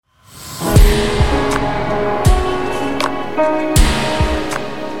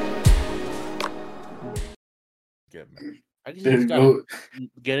I guess you They just gotta go,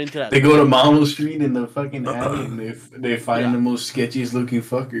 get into that. they go to Mamo Street in the fucking alley and they find Yeah. the most sketchiest looking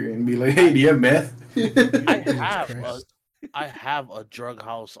fucker and be like, "Hey, do you have meth?" I have a drug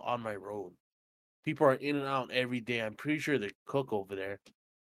house on my road. People are in and out every day. I'm pretty sure they cook over there.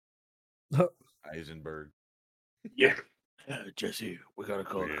 Eisenberg. Yeah, Jesse, we gotta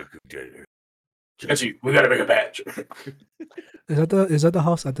cook. Jesse, we gotta make a batch. Is that the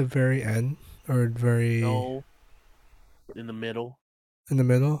house at the very end or very No, in the middle. in the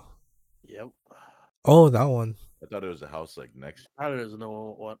middle? Yep. Oh, that one. I thought it was a house like next. How does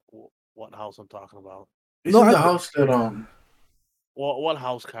know what house I'm talking about? Isn't I the thi- house that What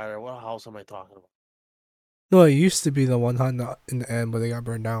house, Kyler? What house am I talking about? No, it used to be the one in the end, but they got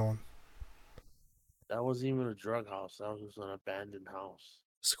burned down. That wasn't even a drug house. That was just an abandoned house.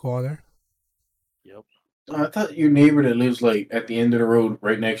 Squatter. Yep. I thought your neighbor that lives like at the end of the road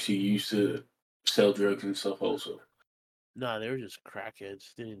right next to you used to sell drugs and stuff also. Nah, they were just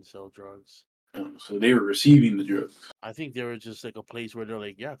crackheads. They didn't sell drugs. So they were receiving the drugs. I think they were just like a place where they're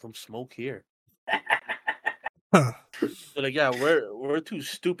like, yeah, come smoke here. Huh. They're like, yeah, we're too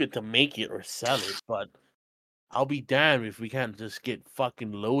stupid to make it or sell it, but I'll be damned if we can't just get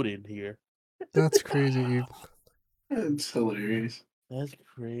fucking loaded here. That's crazy. It's hilarious. That's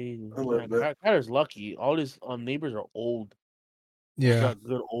crazy. I love that. Kyler's lucky. All his neighbors are old. He's Yeah. got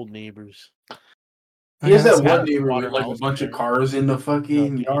good old neighbors. He has that That's- one neighbor with like a Waterhouse bunch of there. cars in the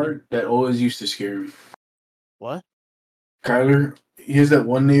fucking Yeah. yard that always used to scare me. What? Kyler, he has that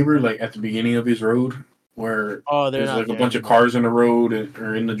one neighbor like at the beginning of his road where Oh, they're there's not like a there bunch of anymore. cars in the road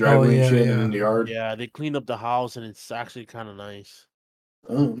or in the driveway yeah, and shit yeah. and in the yard. Yeah, they cleaned up the house and it's actually kind of nice.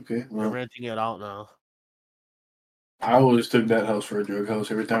 Oh, okay. They're Well, renting it out now. I always took that house for a drug house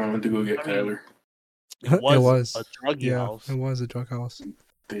every time I went to go get I mean, Kyler. It was, a druggy yeah, house. it was a drug house.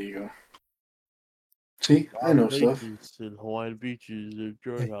 There you go. See, I know stuff. Places in Hawaiian beaches, a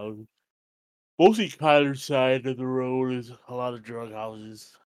drug houses. Mostly Kyler's side of the road is a lot of drug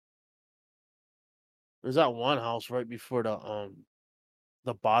houses. There's that one house right before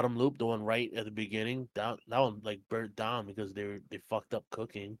the bottom loop, the one right at the beginning. That one like burnt down because they fucked up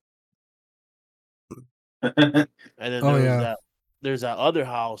cooking. And then Oh, yeah. there's that other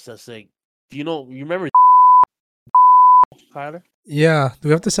house that's like, you remember Kyler? Yeah. Do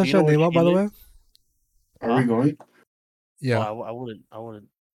we have to censor know that where name out, she by the way? lives? Are we going? Yeah. Oh, I wouldn't.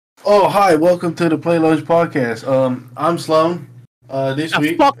 Oh, hi. Welcome to the Play Lunch Podcast. I'm Sloan. This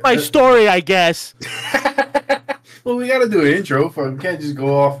week. Fuck my story, I guess. Well, we got to do an intro. We can't just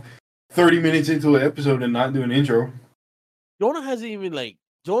go off 30 minutes into an episode and not do an intro. Jonah hasn't even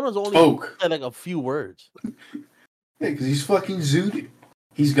Jonah's only Spoke. said like a few words. Yeah, because he's fucking zooted.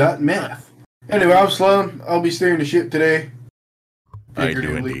 He's got math. Anyway, I'm Sloan. I'll be steering the ship today. I do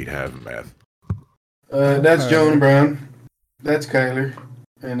Figuratively. indeed have math. That's Jonah Brown. That's Kyler.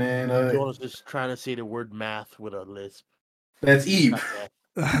 And then Jonah's just trying to say the word math with a lisp. that's Eve.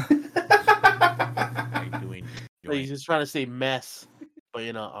 I'm doing. He's just trying to say mess, but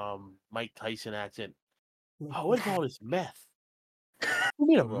in a Mike Tyson accent. Oh, what is all this meth? What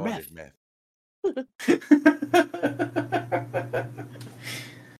do you mean a meth?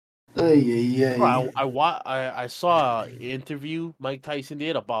 Bro, I saw an interview Mike Tyson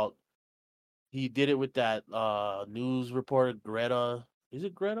did about. He did it with that news reporter Greta. Is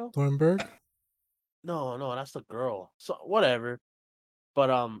it Greta? Thornburg? No, that's the girl. So whatever.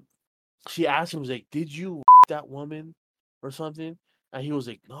 But she asked him, was like, "Did you that woman or something?" And he was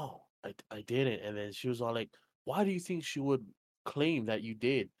like, "No, I didn't." And then she was all like, "Why do you think she would claim that you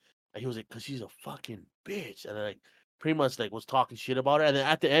did?" And he was like, "Cause she's a fucking bitch." And then, like, pretty much like was talking shit about her. And then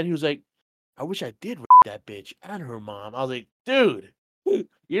at the end, he was like, "I wish I did that bitch and her mom." I was like, "Dude,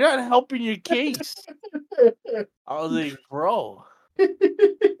 you're not helping your case." I was like, "Bro."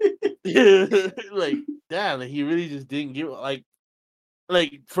 Like, damn, like, he really just didn't give like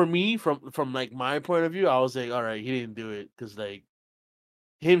for me from like my point of view, I was like, all right, he didn't do it because like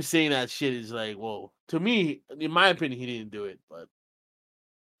him saying that shit is like, whoa. To me, in my opinion, he didn't do it, but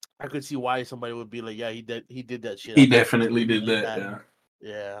I could see why somebody would be like, yeah, he did that shit. He definitely did that. Yeah.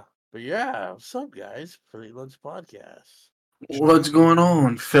 Yeah, but yeah, what's up, guys? For the Lunch Podcast. What's going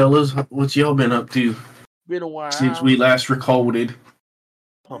on, fellas? What y'all been up to Been a while since we last recorded?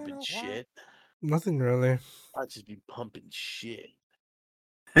 pumping shit. Nothing really. I just be pumping shit.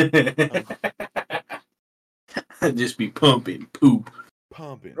 Just be pumping poop.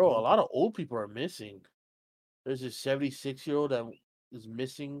 Pumping. Bro, a lot of old people are missing. There's this 76-year-old that is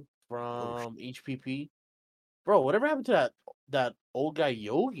missing from HPP. Bro, whatever happened to that old guy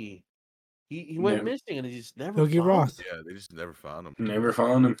Yogi? He went Never. missing and he just never Yogi found Roth. him. Yeah, they just never found him. Never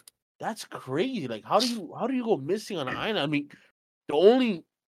found him. That's crazy. Like, how do you go missing on an island? I mean, the only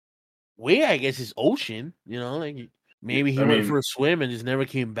way I guess is ocean. You know, like maybe he I went mean- for a swim and just never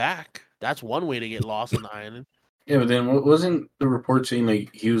came back. That's one way to get lost on the island. Yeah, but then wasn't the report saying like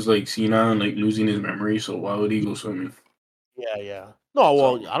he was like senile and like losing his memory? So why would he go swimming? Yeah. No,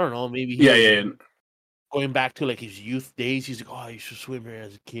 well, So- I don't know. Maybe he Yeah, was yeah. going back to like his youth days. He's like, oh, I used to swim here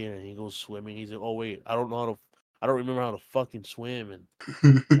as a kid, and he goes swimming. He's like, oh wait, I don't remember how to fucking swim.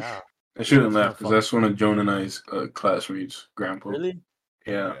 And yeah, I shouldn't It's laugh not because fun. that's one of Joan and I's classmates, grandpa. really?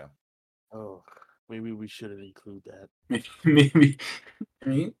 Yeah, Oh, maybe we shouldn't include that. maybe. I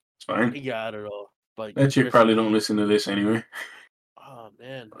mean, it's fine. Yeah, I don't know. But That chick rest probably in don't peace. listen to this anyway. Oh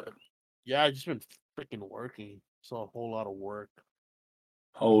man, but yeah, I just been freaking working. So a whole lot of work.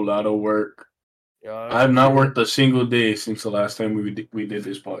 Whole lot of work. Yeah, I have not worked a single day since the last time we did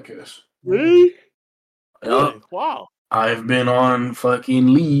this podcast. Really? Yeah, Really? Wow. I've been on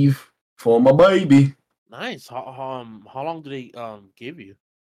fucking leave for my baby. Nice. How long do they give you?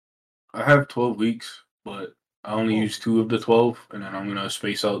 I have 12 weeks, but I only Oh. use 2 of the 12, and then I'm gonna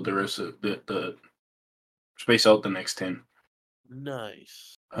space out the rest of the space out the next 10.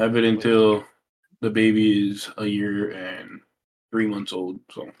 Nice. I have it until the baby is a year and 3 months old.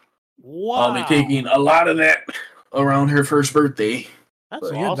 So Wow. I'll be taking a lot of that around her first birthday. That's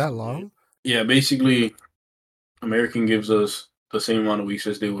but You had that awesome, long? dude. Yeah, basically, American gives us the same amount of weeks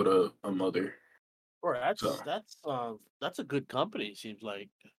as they would a mother. Bro, So. that's a good company. It seems like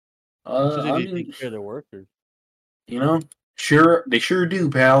I they mean, take care of their workers. you know, they sure do,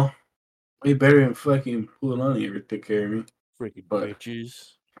 pal. Way better than fucking Pualani ever took care of me. Freaking But-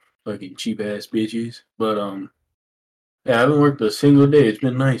 bitches. Fucking cheap ass bitches. But yeah, I haven't worked a single day. It's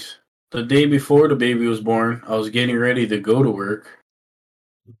been nice. The day before the baby was born, I was getting ready to go to work.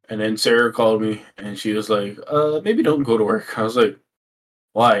 And then Sarah called me and she was like, maybe don't go to work. I was like,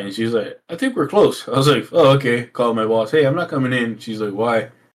 why? And she's like, I think we're close. I was like, oh, okay. Called my boss. Hey, I'm not coming in. She's like, why?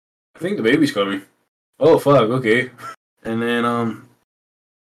 I think the baby's coming. Oh, fuck. Okay. And then,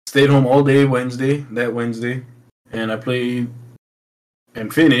 stayed home all day that Wednesday. And I played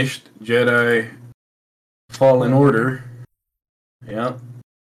and finished Jedi Fallen Order. Yeah.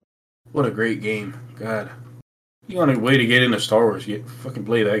 What a great game. God. You want a way to get into Star Wars, fucking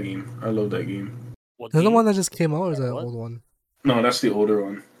play that game. I love that game. What Is that the game? one that just came out, or is that an What? old one? No, that's the older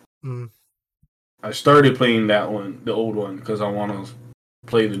one. Mm. I started playing that one, the old one, because I want to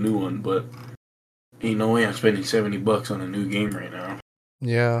play the new one, but ain't no way I'm spending $70 on a new game right now.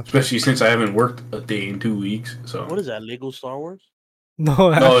 Yeah. Especially since I haven't worked a day in 2 weeks. So What is that? Lego Star Wars? No,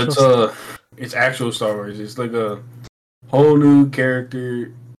 no, actual- it's actual Star Wars. It's like a whole new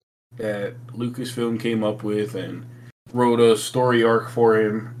character that Lucasfilm came up with and wrote a story arc for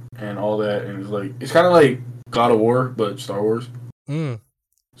him and all that. And it's kind of like God of War, but Star Wars. Mm.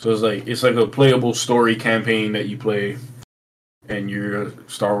 So it's like a playable story campaign that you play, and you're a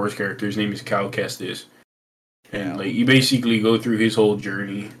Star Wars character. His name is Cal Kestis, and like you basically go through his whole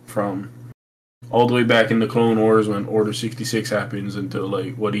journey from all the way back in the Clone Wars when Order 66 happens until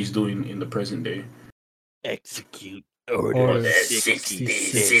like what he's doing in the present day. Execute Order Order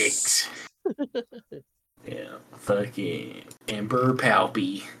 66. Yeah, fucking Emperor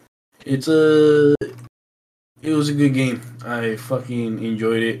Palpy. It was a good game. I fucking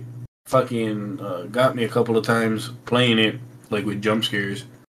enjoyed it. Fucking got me a couple of times playing it, like with jump scares.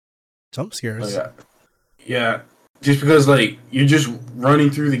 Jump scares. Yeah. Just because like you're just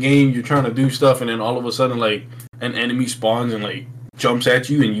running through the game, you're trying to do stuff, and then all of a sudden like an enemy spawns and like jumps at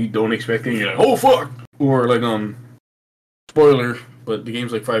you, and you don't expect it. And you're like, oh fuck! Or like spoiler, but the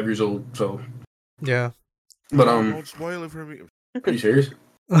game's like 5 years old, so. Yeah. But Don't spoil it for me. are you serious?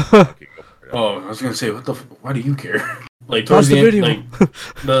 Okay, go for it. Oh, I was gonna say, why do you care? Like Pause towards the the end, video. like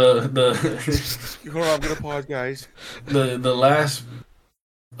the Hold on, I'm gonna pause, guys. the last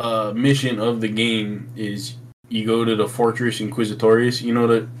mission of the game is you go to the Fortress Inquisitorius. You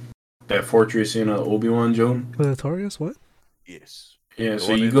know that fortress in Obi-Wan, Joan? Notorious? What? Yes. Yeah, The so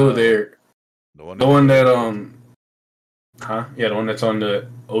one you in, go there. The one. The one that yeah, the one that's on the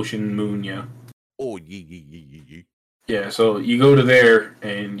ocean moon, yeah. Oh yeah. Yeah, so you go to there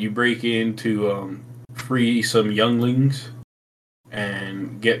and you break in to free some younglings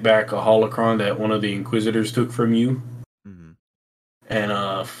and get back a holocron that one of the Inquisitors took from you. Mm-hmm.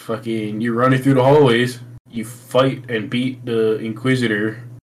 And fucking you're running through the hallways, you fight and beat the Inquisitor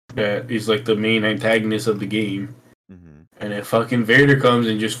that is like the main antagonist of the game. Mm-hmm. And then fucking Vader comes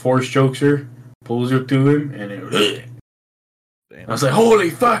and just force chokes her, pulls her to him, and then Damn. I was like, holy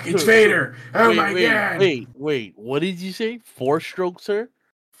fuck, it's Vader! Oh my god! Wait. What did you say? 4 strokes, sir?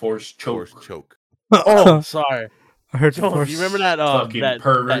 Force choke. Force choke. Oh, sorry. I heard Jones, Force. you remember that Fucking that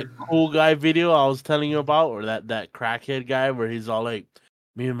pervert. cool guy video I was telling you about, or that crackhead guy where he's all like,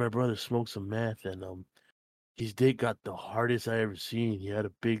 "Me and my brother smoked some meth, and his dick got the hardest I ever seen. He had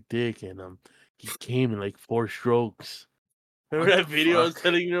a big dick, and he came in like 4 strokes." Remember What that the video I was fuck?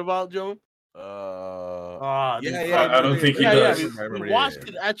 telling you about, Joe? Yeah, Dude, yeah. I don't think he yeah, does. we remember, watched yeah.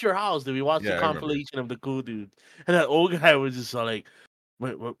 it at your house. Dude. We watched Yeah, the I remember. compilation of the cool dude, and that old guy was just all like,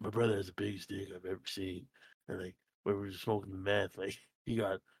 my brother has the biggest dick I've ever seen," and like when we were smoking meth, like he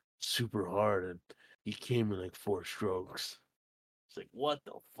got super hard and he came in like 4 strokes. It's like, what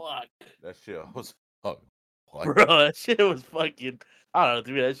the fuck, That shit was what? bro? That shit was fucking. I don't know.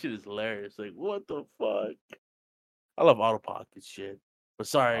 To me, that shit is hilarious. Like, what the fuck? I love auto pocket shit. But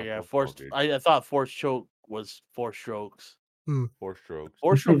sorry, yeah, Auto forced. pocket. I thought forced choke was 4 strokes. 4 strokes.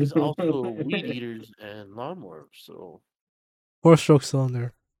 4 stroke is also weed eaters and lawnmowers. So 4-stroke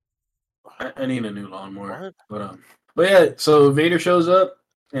cylinder. I need a new lawnmower. what? But yeah, so Vader shows up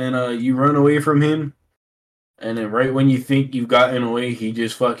and you run away from him, and then right when you think you've gotten away, he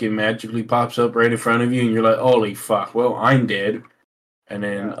just fucking magically pops up right in front of you, and you're like, "Holy fuck! Well, I'm dead." And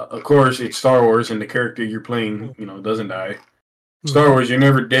then Yeah. of course it's Star Wars, and the character you're playing, doesn't die. Star Mhm. Wars, you're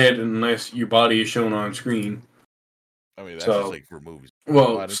never dead unless your body is shown on screen. I mean, that's So- just like for movies.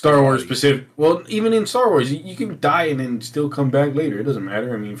 Well, Not in Star Wars reality. specific. Well, even in Star Wars, you can die and then still come back later. It doesn't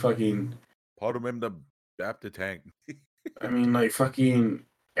matter. I mean, fucking. Put him in the after tank. I mean, like fucking.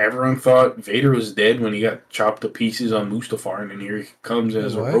 Everyone thought Vader was dead when he got chopped to pieces on Mustafar, and then here he comes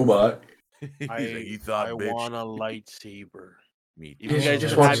as a What? robot. He's like, you thought, I bitch. want a lightsaber. Me If Yeah, you guys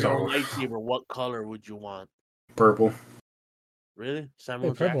just could watch have your Star own Wars. lightsaber, what color would you want? Purple. Really,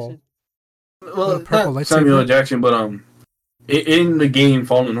 Samuel purple. Jackson? Well, purple not Samuel L. lightsaber? Jackson, but in the game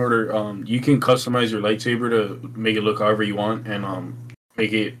Fallen Order, you can customize your lightsaber to make it look however you want, and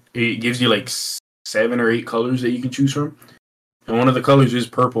make it. It gives you like 7 or 8 colors that you can choose from, and one of the colors is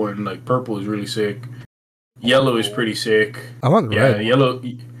purple, and like purple is really sick. Yellow is pretty sick. I want Yeah, red. yellow,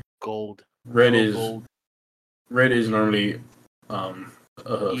 Gold. red Go is gold. red is normally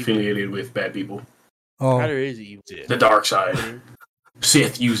affiliated with bad people. Oh, Kyler is evil. Yeah. The dark side.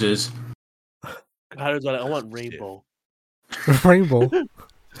 Sith uses. Kyler's like, I want rainbow. rainbow.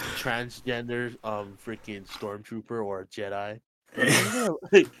 Transgender, freaking stormtrooper or a Jedi.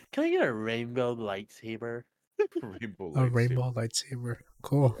 Can I get a rainbow lightsaber? Rainbow A lightsaber. rainbow lightsaber.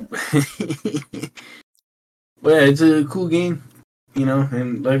 Cool. But yeah, it's a cool game,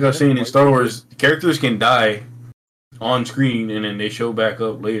 and like I was saying, in Star Wars, characters can die on screen and then they show back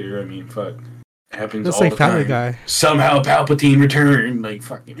up later. I mean, fuck. It happens Just all like the Family time. Guy. Somehow Palpatine returned. Like,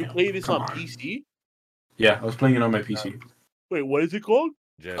 fucking You hell. play this Come on PC? Yeah, I was playing it on my PC. Wait, what is it called?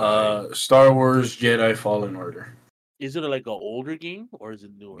 Jedi. Star Wars Jedi Fallen Order. Is it like an older game or is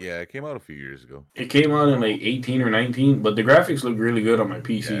it newer? Yeah, it came out a few years ago. It came out in like 18 or 19, but the graphics look really good on my Yeah,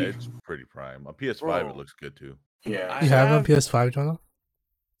 PC. it's pretty prime. On PS5, Bro. it looks good too. Yeah. I You have it on have- PS5, Jonah?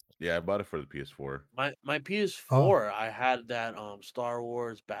 Yeah, I bought it for the PS4. My PS4, I had that Star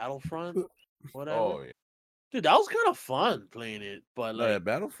Wars Battlefront, whatever. Oh yeah, Dude, that was kind of fun playing it, but no, yeah, like,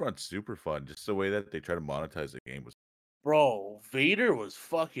 Battlefront's super fun. Just the way that they try to monetize the game was. bro, Vader was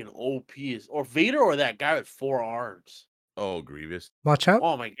fucking OP or Vader or that guy with 4 arms. Oh, Grievous. Machamp?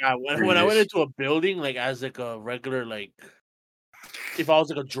 Oh my god, when I went Grievous. into a building like as like a regular like, if I was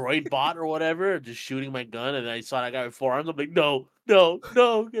like a droid bot or whatever, just shooting my gun, and I saw that guy with 4 arms, I'm like, no,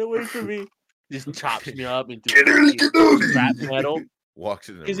 get away from me. Just chops me up into scrap metal. Walks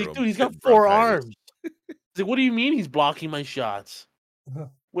in the He's room. like, dude, he's got getting 4 bronchitis. arms. He's like, what do you mean he's blocking my shots? Uh-huh.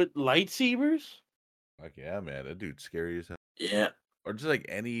 With lightsabers? Like, yeah, man, that dude's scary as hell. Yeah. Or just like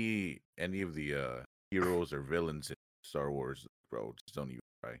any of the heroes or villains in Star Wars, bro. Just don't even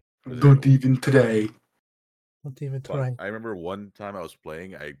try. 'Cause Don't they're- even today. Not even Fuck, trying. I remember one time I was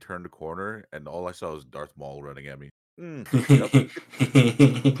playing, I turned the corner and all I saw was Darth Maul running at me.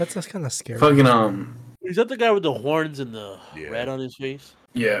 That's just kind of scary. Fucking Is that the guy with the horns and the Yeah. red on his face?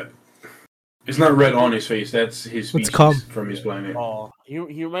 yeah. It's not red on his face. That's his It's species cum. from his planet. Oh, he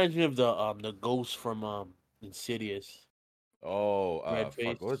reminds me of the ghost from Insidious. Oh, Red face.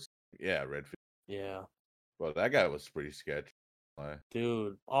 fuck, what's Red face. Yeah, Well, that guy was pretty sketchy. Why?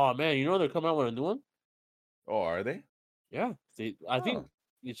 dude. Oh man, you know they're coming out with a new one. Oh, are they? Yeah, I think Oh.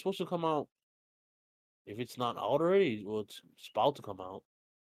 it's supposed to come out. If it's not out already, well, it's about to come out.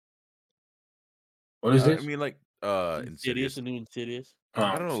 What is I this? mean, like, Insidious, Insidious. the new Insidious.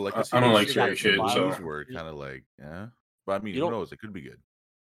 I don't know, like I don't like scary like shit. vibes. So movies were kind of like, yeah. But I mean, You who don't- knows? It could be good.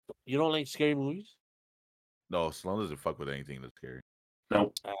 You don't like scary movies? No, Sloan doesn't fuck with anything that's scary.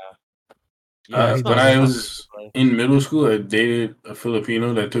 no. Yeah, it's he When not I doesn't. was in middle school, I dated a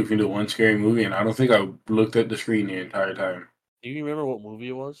Filipino that took me to one scary movie, and I don't think I looked at the screen the entire time. Do you remember what movie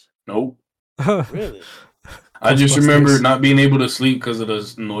it was? Nope. Really? I just remember Ghostbusters. not being able to sleep because of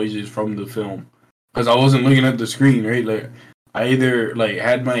the noises from the film. Because I wasn't looking at the screen, right? Like I either like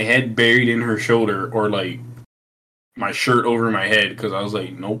had my head buried in her shoulder or like my shirt over my head because I was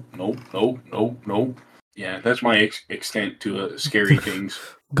like, nope, nope, nope, nope, nope. Yeah, that's my extent to scary things.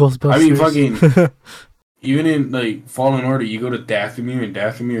 Ghostbusters. I mean, fucking even in like Fallen Order, you go to Dathomir, and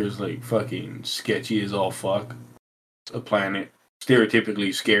Dathomir is like fucking sketchy as all fuck. It's a planet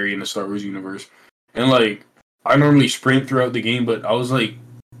stereotypically scary in the Star Wars universe, and like I normally sprint throughout the game, but I was like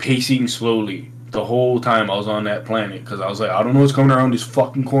pacing slowly the whole time I was on that planet because I was like, I don't know what's coming around this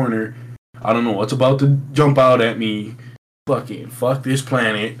fucking corner. I don't know what's about to jump out at me. Fucking fuck this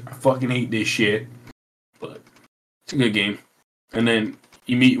planet. I fucking hate this shit. But it's a good game. And then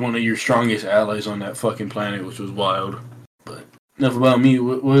you meet one of your strongest allies on that fucking planet, which was wild. But enough about me.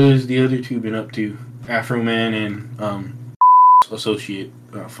 What has the other two been up to? Afro Man and Associate.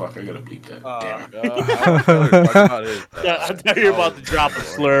 Oh fuck, I gotta bleep that. Damn. Yeah, I thought you were about to drop a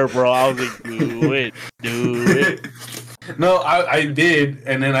slur, bro. I was like, do it. No, I did,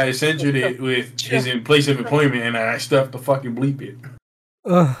 and then I censored it with his in place of employment, and I still have to fucking bleep it.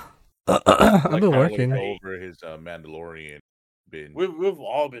 I've been working. Over his Mandalorian binge. We've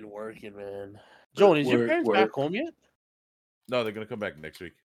all been working, man. Joan, is your parents back home yet? No, they're gonna come back next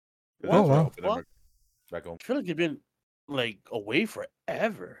week. Oh, wow. What? Back home. I feel like they've been like away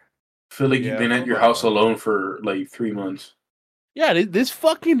forever. I feel like you've been at your house alone for like 3 months. Yeah, this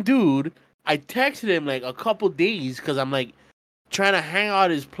fucking dude. I texted him like a couple days because I'm like trying to hang out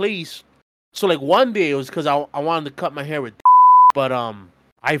at his place. So like one day it was because I wanted to cut my hair with, but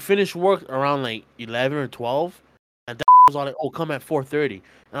I finished work around like 11 or 12, and was all like, "Oh, come at 4:30,"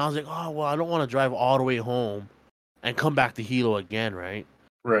 and I was like, "Oh well, I don't want to drive all the way home and come back to Hilo again, right?"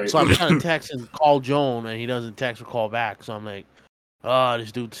 Right. So I'm trying to text and call Joan, and he doesn't text or call back. So I'm like, "Oh,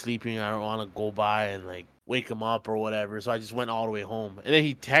 this dude's sleeping. I don't want to go by and like wake him up or whatever." So I just went all the way home, and then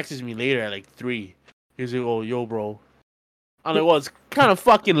he texts me later at like 3. He's like, "Oh, yo, bro." I'm like, "Well, it's kind of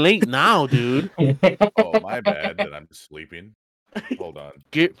fucking late now, dude. Oh, my bad that I'm sleeping. Hold on.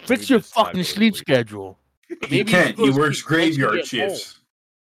 Fix your fucking sleep schedule." He can't. He works graveyard shifts.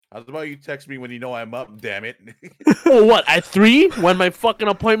 How's about you text me when you know I'm up? Damn it! Oh, what, at 3 when my fucking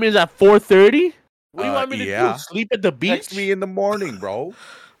appointment is at 4:30? What do you want me to do? Sleep at the beach? Text me in the morning, bro.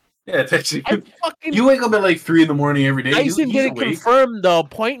 Yeah, text you. You wake up at like 3 in the morning every day. Tyson didn't confirm the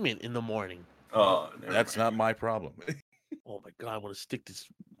appointment in the morning. Oh, that's not my problem. Oh my god, I want to stick this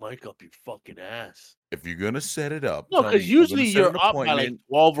mic up your fucking ass. If you're gonna set it up, no, because usually you're up by like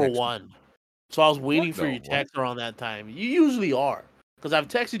 12 or 1. So I was waiting for your text around that time. You usually are. Because I've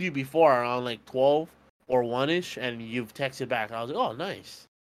texted you before around like 12 or 1-ish, and you've texted back. I was like, oh, nice.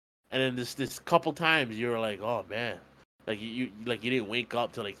 And then this couple times you were like, oh man, like you didn't wake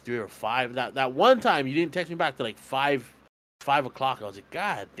up till like 3 or 5. That one time you didn't text me back till like 5 o'clock. I was like,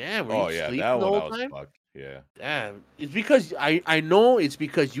 god damn, were you sleeping that the one whole I was time? fucked. Yeah. Damn. It's because I know it's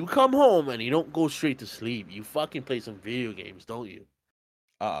because you come home and you don't go straight to sleep. You fucking play some video games, don't you?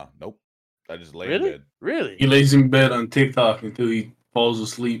 Nope. I just lay in bed. Really? He lays in bed on TikTok until he falls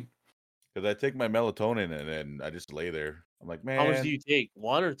asleep. Because I take my melatonin and then I just lay there. I'm like, man. How much do you take?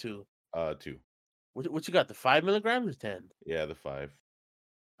 1 or 2? 2. What you got? The 5 milligrams or 10? Yeah, the 5.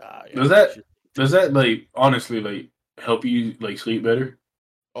 Yeah, does that like honestly like help you like sleep better?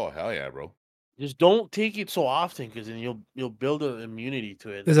 Oh hell yeah, bro. Just don't take it so often, because then you'll build an immunity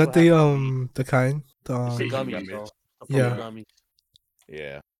to it. Is that the kind? It's the gummies, bro. Yeah. Gummies.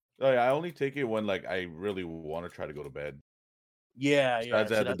 Yeah. Oh, yeah. I only take it when like I really want to try to go to bed. Yeah.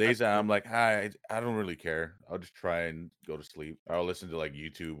 The days that I'm like, I don't really care. I'll just try and go to sleep. I'll listen to like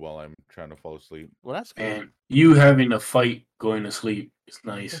YouTube while I'm trying to fall asleep. Well, that's good. And you having a fight going to sleep is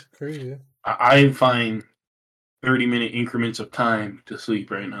nice. That's crazy. I find 30-minute increments of time to sleep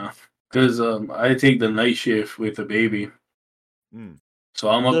right now. Because I take the night shift with a baby. So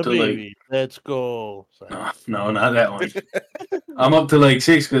I'm up to like... Let's go. No, not that one. I'm up to like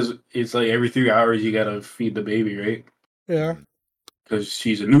 6 because it's like every 3 hours you got to feed the baby, right? Yeah. Because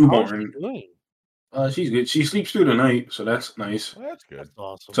she's a newborn. How's she doing? She's good. She sleeps through the night, so that's nice. Well, that's good. That's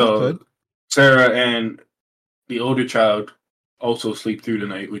awesome. So Sarah and the older child also sleep through the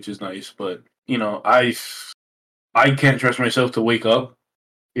night, which is nice. But you know, I can't trust myself to wake up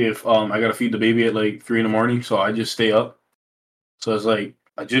if I gotta feed the baby at like 3 in the morning, so I just stay up. So it's like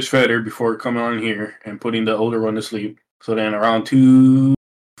I just fed her before coming on here and putting the older one to sleep. So then around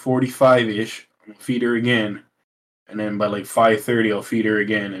 2:45 ish, I'm gonna feed her again, and then by like 5:30 I'll feed her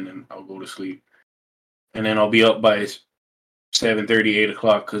again, and then I'll go to sleep, and then I'll be up by 7:30, 8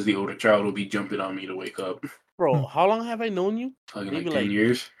 o'clock because the older child will be jumping on me to wake up. Bro, how long have I known you? Fucking Maybe like 10 like-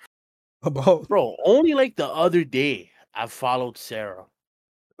 years. About Bro, only like the other day I followed Sarah.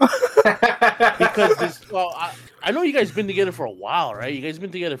 Because this, well, I know you guys been together for a while, right? You guys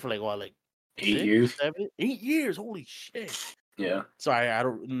been together for like what, like 8 years. 7, 8 years? Holy shit! Yeah. Sorry, I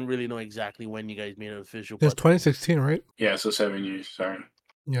don't really know exactly when you guys made it official. it's But 2016, right? Yeah, so 7 years. Sorry.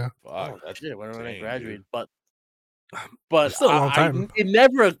 Yeah. oh, Fuck, that's it. When I insane, graduated, dude. but still a long time. it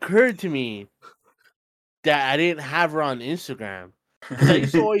never occurred to me that I didn't have her on Instagram. 'Cause I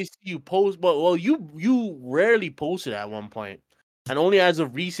used to always see you post, but well, you rarely posted at one point, and only as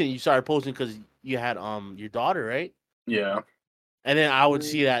of recent you started posting because you had your daughter, right? Yeah. And then I would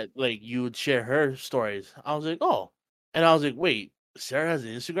see that like you would share her stories. I was like, oh, and I was like, wait, Sarah has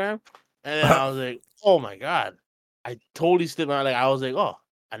an Instagram, and then I was like, oh my god, I totally slipped my like I was like, oh,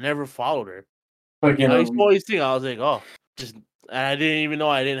 I never followed her. Fucking, I used to always think I was like, oh, just and I didn't even know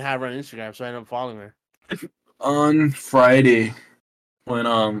I didn't have her on Instagram, so I ended up following her. on Friday, when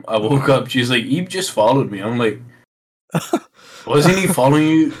I woke up, she's like, "Eve just followed me." I'm like, "Wasn't he following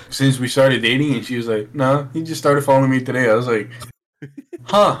you since we started dating?" And she was like, "No, he just started following me today." I was like,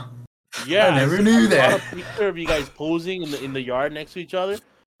 "Huh." Yeah, I never saw- knew I saw that. a picture of you guys posing in the yard next to each other.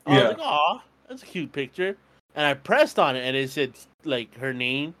 I Yeah. was like, "Aw, that's a cute picture." And I pressed on it, and it said like her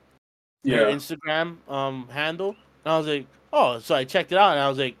name, her Yeah. Instagram handle. And I was like, "Oh," so I checked it out, and I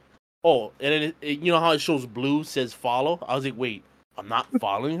was like, "Oh," and then you know how it shows blue says follow. I was like, "Wait, I'm not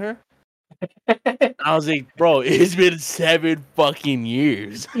following her." I was like, "Bro, it's been 7 fucking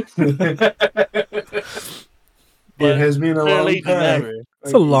years." It has been a Better long late than time. never.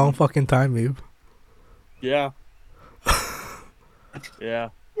 It's a long fucking time, Abe. Yeah. Yeah.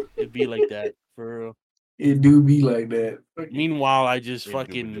 It'd be like that for real. It do be like that. Meanwhile, I just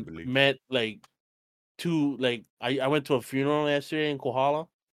Indubitably. fucking met like two like I went to a funeral yesterday in Kohala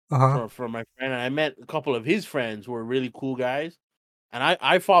Uh-huh. for my friend, and I met a couple of his friends who were really cool guys. And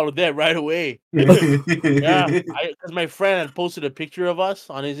I followed them right away. Yeah. Because my friend had posted a picture of us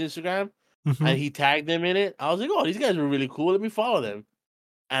on his Instagram Mhm. and he tagged them in it. I was like, oh, these guys were really cool. Let me follow them.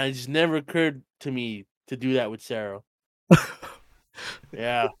 And it just never occurred to me to do that with Sarah.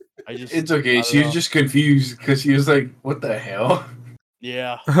 Yeah. It's okay. I She don't was know. just confused because she was like, "What the hell?"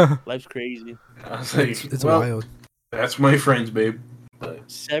 Yeah. Life's crazy. I was like, It's "Well, wild. that's my friends, babe." But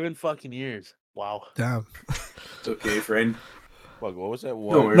 7 fucking years. Wow. Damn. it's okay, friend. Fuck, what was that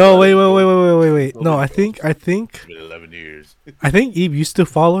one? Don't worry No, about wait, it. wait. No, I It's think It's been 11 years. Eve used to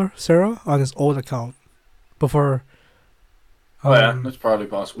follow Sarah on his old account before. Oh yeah, um, that's probably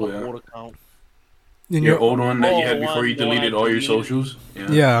possible. What Yeah, old account? your in your old one that you Oh, had the before one- you the one I deleted all your deleted. socials.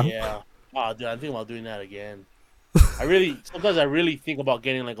 yeah. Yeah. Oh, dude, I think about doing that again. Sometimes I really think about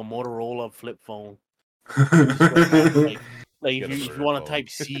getting like a Motorola flip phone. Like Get a if you flip want to phone. type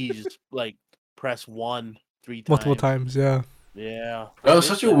C, just like press 1 3 times. Multiple times, yeah. Yeah. That was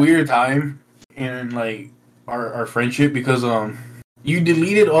such a weird time in like our friendship because you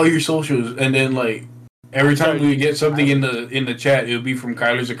deleted all your socials and then like every time we would get something in the chat it would be from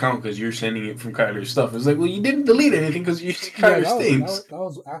Kyler's account because you're sending it from Kyler's stuff. It's like, well, you didn't delete anything because you used Kyler's things. That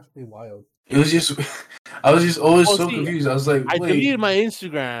was actually wild. It was just I was just always Oh, so see, confused. I was like, I wait, deleted my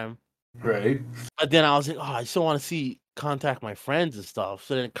Instagram, right? but then I was like, oh, I still want to contact my friends and stuff.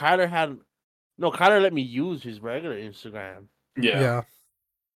 So then Kyler let me use his regular Instagram. Yeah.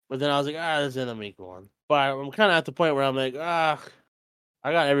 But then I was like, let's end up making one. But I'm kind of at the point where I'm like, I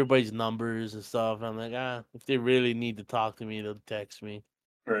got everybody's numbers and stuff. And I'm like, if they really need to talk to me, they'll text me.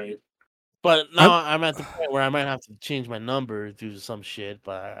 Right. But now I'm at the point where I might have to change my number due to some shit,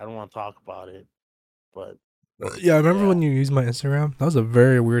 but I don't want to talk about it. But Yeah, I remember Yeah. when you used my Instagram. That was a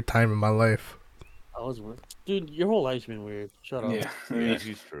very weird time in my life. I was weird. Dude, your whole life's been weird. Shut up. Yeah. Yeah,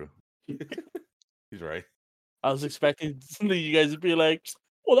 he's true. He's right. I was expecting you guys to be like,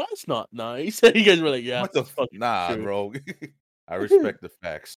 well, that's not nice. You guys were like, yeah. What the fuck? Nah, true. bro. I respect the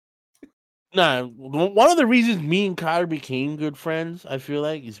facts. Nah, one of the reasons me and Kyler became good friends, I feel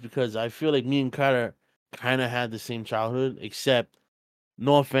like, is because I feel like me and Kyler kind of had the same childhood, except,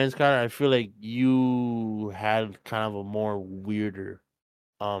 no offense, Kyler, I feel like you had kind of a more weirder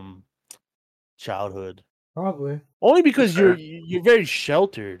childhood. Probably. Only because Fair. you're very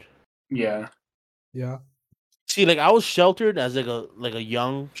sheltered. Yeah. Yeah. See, like I was sheltered as like a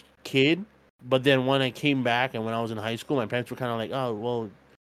young kid, but then when I came back and when I was in high school, my parents were kind of like, "Oh, well,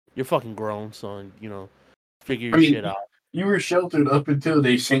 you're fucking grown, so figure your shit out." You were sheltered up until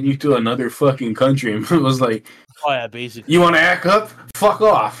they sent you to another fucking country and it was like, Oh yeah, basically. you want to act up? Fuck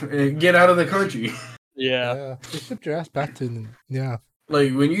off and get out of the country. Yeah. Yeah, they shipped your ass back to yeah. Like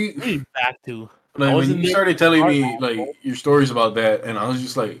when What are you you back to? I like when wasn't you there started to telling start me that, bro. like your stories about that, and I was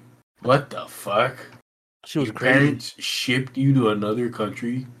just like, what the fuck? She was Your crazy. parents shipped you to another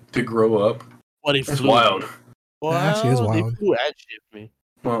country to grow up? Well, they That's flew wild. me. That actually is Well, they wild. flew and shipped me.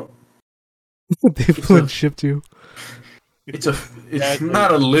 Well, They flew and shipped you. it's Exactly.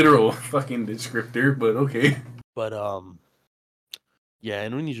 not a literal fucking descriptor, but okay. But yeah,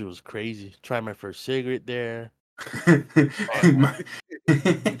 Indonesia was crazy. Tried my first cigarette there. my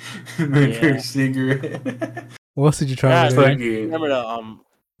Yeah. first cigarette. What else did you try Yeah, over dude, I there? Fucking remember the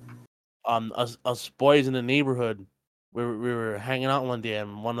us boys in the neighborhood. We were hanging out one day,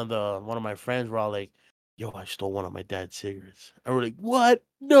 and one of my friends were all like, "Yo, I stole one of my dad's cigarettes." And we're like, "What?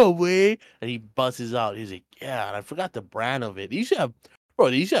 No way!" And he busts out. He's like, "Yeah," and I forgot the brand of it. They used to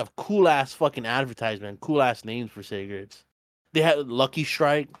have cool ass fucking advertisement, cool ass names for cigarettes. They had Lucky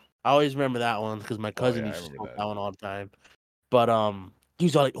Strike. I always remember that one because my cousin I used to remember smoke that. that one all the time. But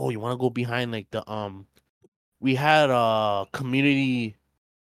he's all like, "Oh, you want to go behind like the we had a community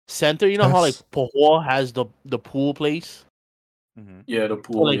center. You know how like Yes. Pohua has the pool place? Mm-hmm. yeah, the So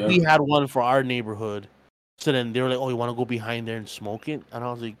pool. like Yeah, we had one for our neighborhood. So then they were like, "Oh, you want to go behind there and smoke it?" And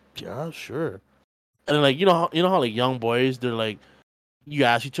I was like, "Yeah, sure." And then like you know how like young boys they're like, you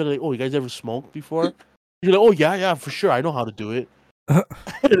ask each other like, "Oh, you guys ever smoked before?" You're like, "Oh yeah, for sure, I know how to do it."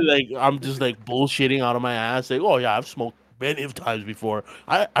 And, like I'm just like bullshitting out of my ass like, "Oh yeah, I've smoked many of times before.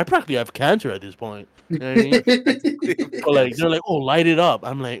 I practically have cancer at this point." You know what I mean? But like they're like, "Oh, light it up."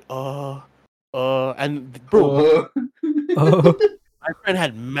 I'm like, and bro, Oh. Oh, my friend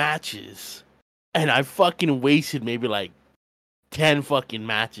had matches, and I fucking wasted maybe like 10 fucking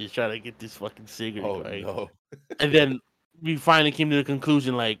matches trying to get this fucking cigarette Oh going. no. And then we finally came to the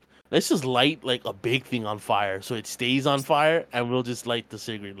conclusion like, let's just light like a big thing on fire so it stays on fire, and we'll just light the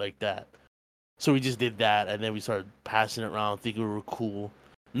cigarette like that. So we just did that, and then we started passing it around, thinking we were cool.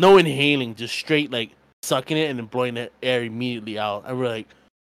 No inhaling, just straight like sucking it and then blowing the air immediately out. And we're like,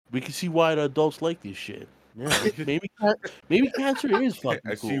 we can see why the adults like this shit. Yeah, maybe cancer is I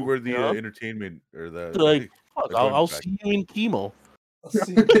fucking see cool. where You the know? entertainment or So like, fuck, the joint I'll effect. see you in chemo.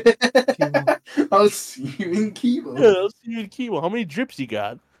 I'll see you in chemo. Yeah, I'll see you in chemo. How many drips you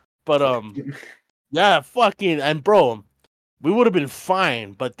got? But yeah, fucking and bro, we would have been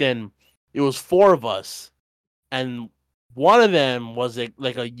fine. But then it was four of us, and one of them was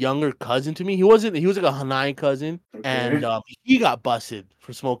like a younger cousin to me. He wasn't. He was like a Hanai cousin, and Okay. he got busted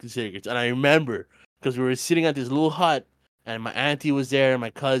for smoking cigarettes. And I remember because we were sitting at this little hut, and my auntie was there, and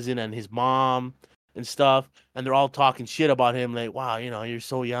my cousin, and his mom, and stuff, and they're all talking shit about him, like, "Wow, you know, you're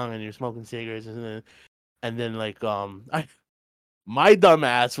so young and you're smoking cigarettes," and then like my dumb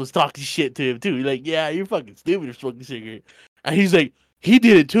ass was talking shit to him too. He's like, "Yeah, you're fucking stupid for smoking a cigarette," and he's like, "He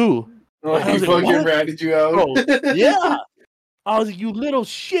did it too." Oh, And I he was like, fucking "What, ratted you out. bro?" Yeah. I was like, "You little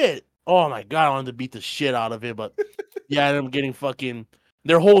shit!" Oh my god, I wanted to beat the shit out of it, but yeah, I ended up getting fucking.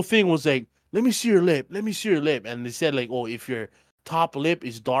 Their whole thing was like, "Let me see your lip. Let me see your lip," and they said like, "Oh, if your top lip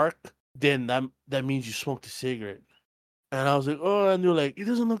is dark, then that means you smoked a cigarette." And I was like, "Oh," and they're like, "It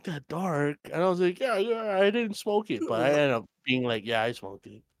doesn't look that dark," and I was like, "Yeah, I didn't smoke it," but I ended up being like, "Yeah, I smoked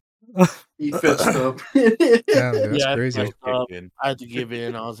it." He fessed up. damn, dude, that's Yeah, I crazy. messed up. Kicked in. I had to give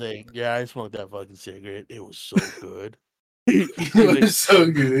in. I was like, "Yeah, I smoked that fucking cigarette. It was so good." He's It like, was so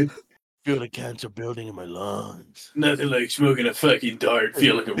good. "Feel the cancer building in my lungs. Nothing like smoking a fucking dart.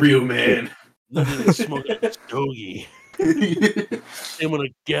 Feel like a real man. Nothing like smoking a stogie. I'm gonna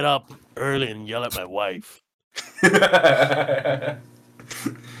get up early and yell at my wife." But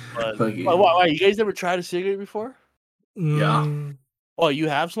Fucking why? You guys never tried a cigarette before? Yeah. Mm, Oh, you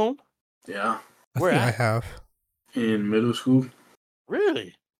have, Sloan? yeah. I Where think I at? have. In middle school.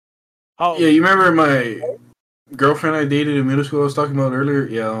 Really? How? Yeah, you remember my girlfriend I dated in middle school I was talking about earlier?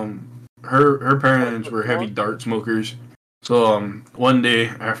 Yeah, her parents were heavy dart smokers. So one day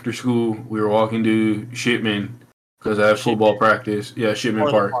after school we were walking to Shipman because I had football practice. Yeah, Shipman Or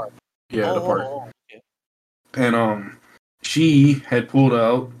the Park. park? Yeah, the park. Okay. And she had pulled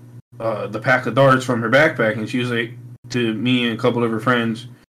out the pack of darts from her backpack and she was like to me and a couple of her friends,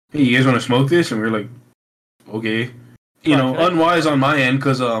 "Hey, you guys want to smoke this?" And we were like, "Okay." You know, unwise on my end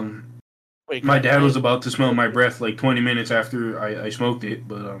because Wait, my dad was about to smell my breath like 20 minutes after I smoked it,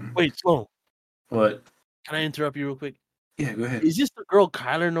 but Wait, Sloan. What? Can I interrupt you real quick? Yeah, go ahead. Is this the girl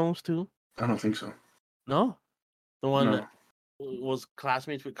Kyler knows too? I don't think so. No, the one No, that was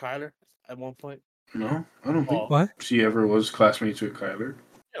classmates with Kyler at one point. no, I don't think Oh, What? she ever was classmates with Kyler.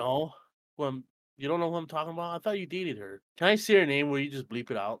 you know, when you don't know who I'm talking about. I thought you dated her. Can I say her name? Where you just bleep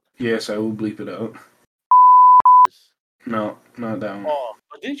it out? Yes, I will bleep it out. No, not that one. Oh,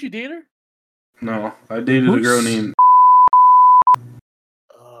 but didn't you date her? No, I dated a girl Who's- named.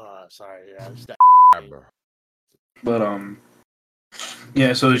 Oh, sorry. Yeah, it's that. Ah, bro. But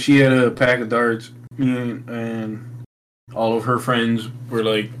yeah. So she had a pack of darts. Me and all of her friends were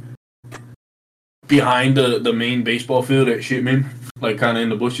like behind the main baseball field at Shipman, like kind of in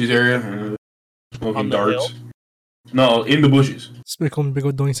the bushes area, smoking On the darts. No, in the bushes. Speaking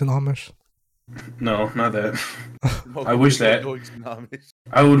big doings in Amish. No, not that. Smoke I wish big that. old doinks and Amish.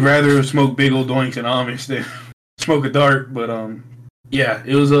 I would rather smoke big old doinks and Amish than smoke a dart. But yeah,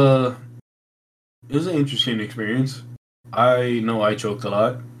 it was an interesting experience. I know I choked a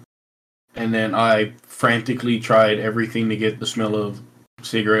lot, and then I frantically tried everything to get the smell of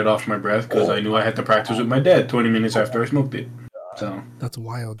cigarette off my breath because I knew I had to practice with my dad 20 minutes after I smoked it. So That's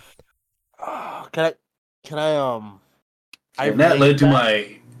wild. Can I and that relate led to that.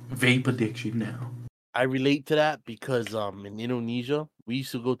 my vape addiction now. I relate to that because in Indonesia we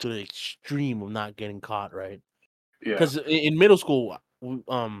used to go to the extreme of not getting caught, right? Yeah. Because in middle school,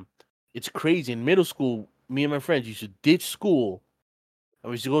 it's crazy. In middle school, me and my friends used to ditch school, and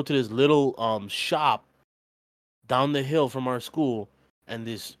we used to go to this little shop down the hill from our school, and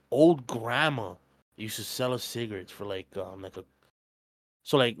this old grandma used to sell us cigarettes for like a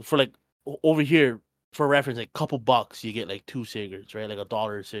over here for reference, like couple bucks you get like 2 cigarettes, right? Like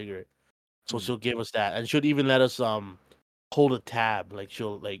 $1 a cigarette. So she'll give us that, and she'll even let us hold a tab. Like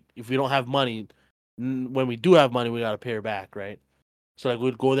she'll like if we don't have money, when we do have money, we gotta pay her back, right? So like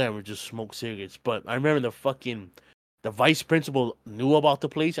we'd go there and we'd just smoke cigarettes. But I remember the vice principal knew about the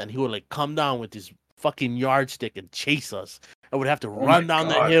place, and he would like come down with this fucking yardstick and chase us. I would have to run my down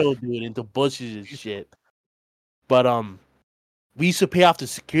the God. hill, dude, into bushes and shit. But we used to pay off the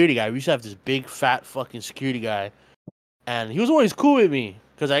security guy. We used to have this big fat fucking security guy, and he was always cool with me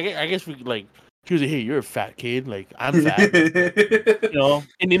because I guess we like he was like, hey, you're a fat kid, like I'm fat. You know,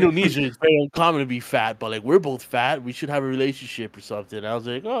 in Indonesia, it's very uncommon to be fat, but like we're both fat, we should have a relationship or something. I was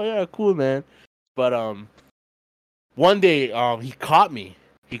like, oh yeah, cool, man. But one day he caught me.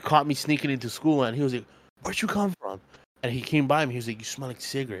 He caught me sneaking into school, and he was like, where'd you come from? And he came by me. He was like, you smell like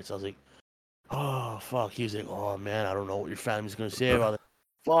cigarettes. I was like, oh fuck. He was like, oh man, I don't know what your family's gonna say about it.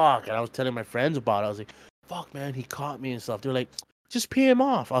 Fuck. And I was telling my friends about it. I was like, fuck, man, he caught me and stuff. They're like, just pay him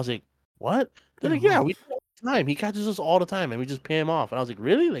off. I was like, what? They're like, yeah, we do it all the time. He catches us all the time, and we just pay him off. And I was like,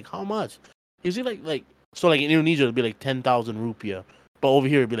 really? Like, how much? Is he like so like in Indonesia it'd be like 10,000 rupiah, but over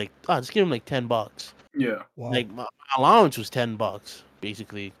here it'd be like, just give him like $10. Yeah. Wow. Like my allowance was $10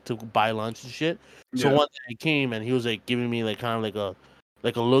 basically to buy lunch and shit. So Yeah. one day I came and he was like giving me like kind of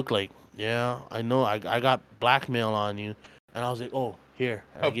like a look like, yeah, I know I got blackmail on you, and I was like, oh, here,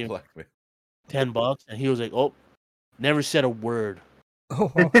 and I Oh, gave him black man. $10, and he was like, oh, never said a word.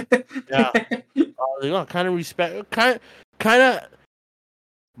 Oh, wow. Yeah. I was like, oh, kind of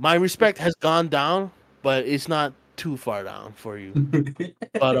my respect has gone down, but it's not too far down for you.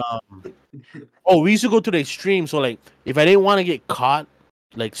 But we used to go to the extreme. So like, if I didn't want to get caught,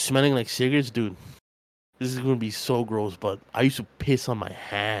 like smelling like cigarettes, dude, this is gonna be so gross. But I used to piss on my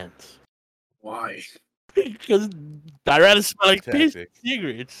hands Why? because I'd rather smell like piss than Tactic.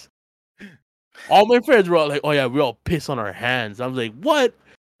 cigarettes. All my friends were all like, "Oh yeah, we all piss on our hands." I was like, "What?"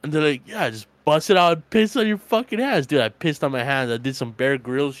 And they're like, "Yeah, just bust it out and piss on your fucking hands, dude." I pissed on my hands. I did some Bear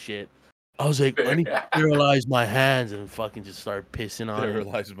Grylls shit. I was like, "I need to sterilize my hands," and fucking just started pissing on it.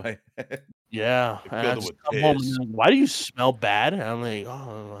 Sterilize my head. Yeah, It and I filled it just with come home and piss. they're like, why do you smell bad? And I'm like,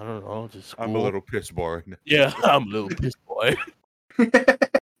 oh, I don't know, just I'm a school. little piss boy. Yeah, I'm a little pissed boy.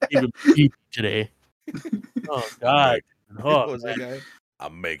 Even pee today. Oh God. What Oh, was that guy?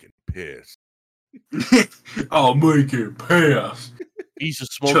 I'm making piss. I'll make it pass. we used to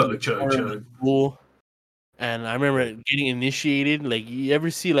smoke in the Chug, corner of chug. school. And I remember getting initiated. Like, you ever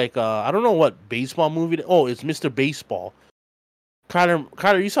see like I don't know what baseball movie? Oh, it's Mr. Baseball.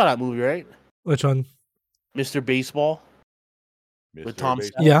 Kyler, you saw that movie, right? Which one? Mr. Baseball with Mr. Tom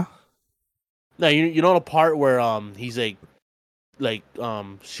Baseball. Selleck. Yeah. No, you know the part where he's like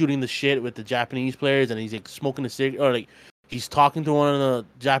shooting the shit with the Japanese players, and he's like smoking a cigarette, or like he's talking to one of the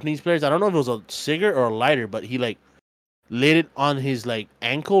Japanese players. I don't know if it was a cigarette or a lighter, but he like lit it on his like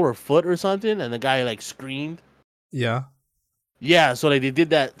ankle or foot or something, and the guy like screamed. Yeah. Yeah, so like they did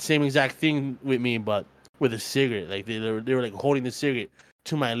that same exact thing with me, but with a cigarette. Like they were like holding the cigarette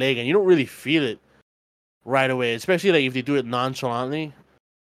to my leg, and you don't really feel it right away, especially like if they do it nonchalantly.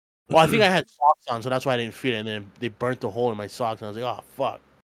 Well, I think I had socks on, so that's why I didn't feel it. And then they burnt the hole in my socks, and I was like, "Oh fuck!"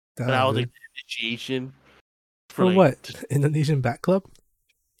 Damn, And I was dude. like, initiation For like, what? Indonesian Bat Club?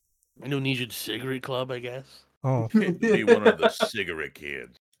 Indonesian cigarette club, I guess. Oh. Be one of the cigarette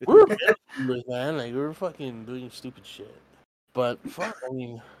kids. We were middle schoolers, man. Like we were fucking doing stupid shit. But fuck, I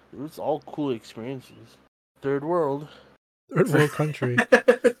mean, It was all cool experiences. Third world. Third world country.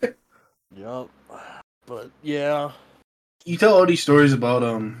 Yup. But yeah. You tell all these stories about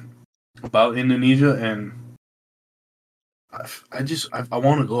Indonesia, and I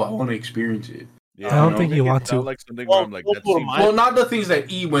want to go. I want to experience it. Yeah, I don't think you want to. Like something where I'm like, that Well, seems Well, not the things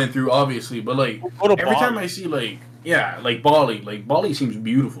that E went through, obviously, but like Go to every time Bali. I see like Bali seems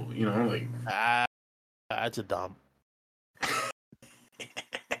beautiful. You know, like That's a dumb.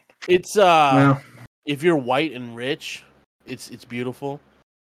 It's well, if you're white and rich, it's beautiful.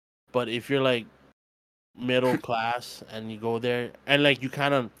 But if you're like middle class and you go there and like you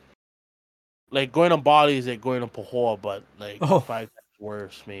kind of like going to Bali is like going to Pahoa, but like 5 times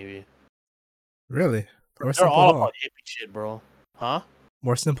worse maybe. Really? Worse They're than all Pahoa. about hippie shit, bro. Huh?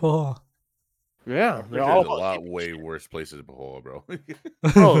 Worse than Pahoa. Yeah, there's they're all a about lot hippie way shit. worse places in Pahoa, bro.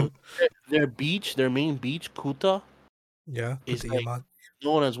 Bro, their main beach, Kuta, Yeah. is Kuta like Yaman.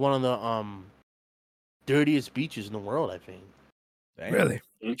 known as one of the dirtiest beaches in the world, I think. Dang. Really?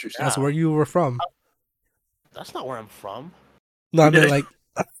 interesting. That's where you were from. That's not where I'm from. No, I mean like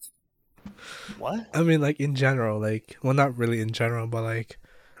What? like in general, like well, not really in general, but like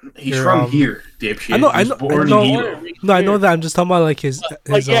He's you're, from here, dipshit. I know, He's I born know. in Hilo. No, I know that. I'm just talking about like his.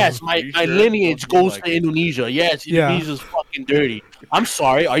 Like, yes, Are you my sure? lineage Don't be goes like to it. Indonesia. Yes, Yeah. Indonesia's fucking dirty. I'm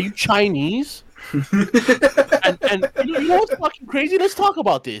sorry. Are you Chinese? And you know what's fucking crazy? Let's talk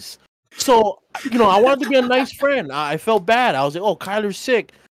about this. So, I wanted to be a nice friend. I felt bad. I was like, oh, Kyler's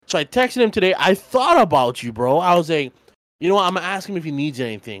sick. So I texted him today. I thought about you, bro. I was like, you know what? I'm going to ask him if he needs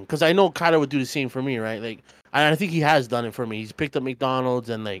anything. Because I know Kyler would do the same for me, right? Like, I think he has done it for me. He's picked up McDonald's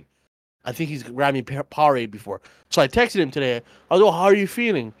and, like, I think he's grabbed me Powerade before. So I texted him today. I was like, oh, how are you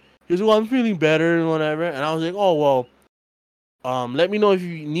feeling? He was like, well, I'm feeling better and whatever. And I was like, oh, well, let me know if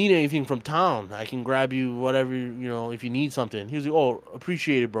you need anything from town. I can grab you whatever, if you need something. He was like, oh,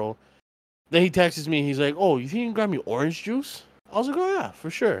 appreciate it, bro. Then he texts me. He's like, oh, you think you can grab me orange juice? I was like, oh, yeah, for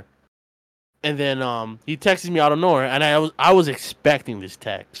sure. And then he texted me out of nowhere. And I was expecting this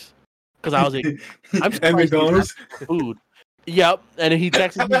text. Because I was like, I'm At McDonald's. food. Yep. And then he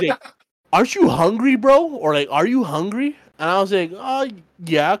texted me like, aren't you hungry, bro? Or like, are you hungry? And I was like, oh,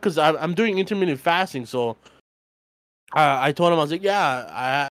 yeah, because I'm doing intermittent fasting. So I told him, I was like,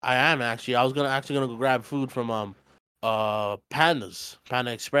 yeah, I am actually. I was actually gonna go grab food from Panda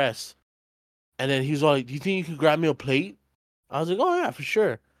Express. And then he's like, do you think you could grab me a plate? I was like, oh yeah, for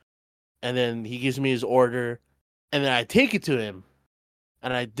sure. And then he gives me his order, and then I take it to him,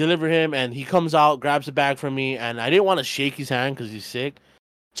 and I deliver him, and he comes out, grabs the bag from me, and I didn't want to shake his hand because he's sick,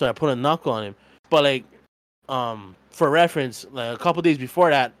 so I put a knuckle on him. But like, for reference, like a couple days before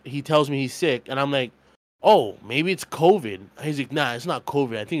that, he tells me he's sick, and I'm like, oh, maybe it's COVID. He's like, nah, it's not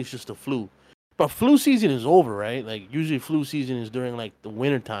COVID. I think it's just the flu. But flu season is over, right? Like usually flu season is during like the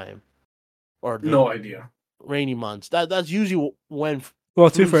winter time or the No idea. rainy months. That's usually when. Well,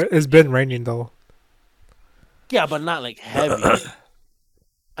 to be fair, it's been raining though. Yeah, but not like heavy.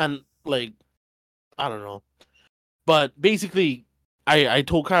 And like, I don't know. But basically, I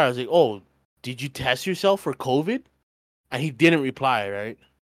told Kyle, I was like, oh, did you test yourself for COVID? And he didn't reply, right?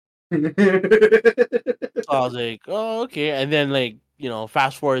 So I was like, oh, okay. And then like,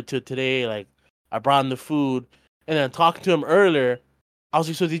 fast forward to today, like I brought him the food, and then talking to him earlier, I was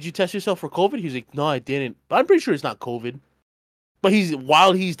like, so did you test yourself for COVID? He's like, no, I didn't. But I'm pretty sure it's not COVID. But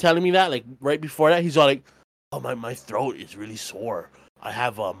while he's telling me that, like right before that, he's all like, oh, my throat is really sore. I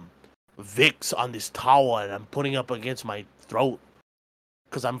have Vicks on this towel and I'm putting up against my throat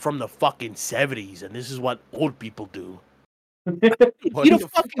because I'm from the fucking 70s and this is what old people do. What Eat a the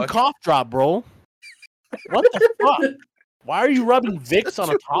fucking fuck? cough drop, bro. What the fuck? Why are you rubbing Vicks on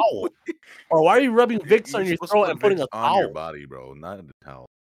a towel? Or why are you rubbing Vicks on You're your supposed to throat put and putting a Vicks on your towel? body, bro, not in the towel.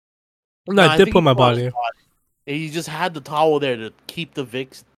 No, I did think put he my put it on his body. And he just had the towel there to keep the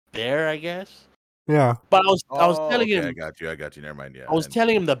Vicks there, I guess. Yeah. But I was telling okay, him, I got you. Never mind. Yeah, I was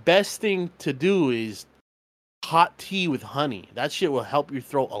telling him the best thing to do is hot tea with honey. That shit will help your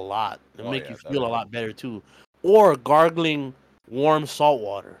throat a lot. It'll Oh, make yeah, you that'll feel a help. lot better too. Or gargling warm salt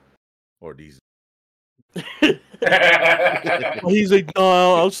water. or these. He's like,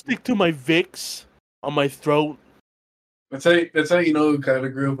 no, I'll stick to my Vicks on my throat. That's how you know kind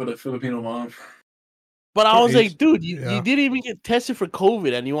of grew up with a Filipino mom. But I was It's- like, dude, you Yeah. didn't even get tested for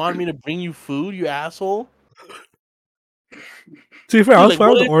COVID and you wanted me to bring you food, you asshole? To be fair, I was Like, fine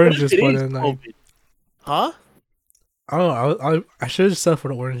what with if- the what if oranges, it but is then like, COVID? Huh? I don't know. I should have just settled for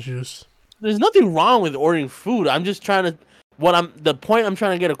the orange juice. There's nothing wrong with ordering food. I'm just trying to the point I'm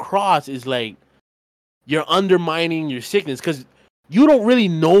trying to get across is like you're undermining your sickness because you don't really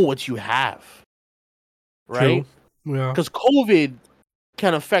know what you have. Right? True. Yeah. Because COVID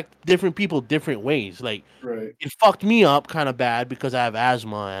can affect different people different ways. Like Right. it fucked me up kind of bad because I have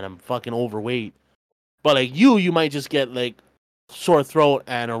asthma and I'm fucking overweight. But like you might just get like sore throat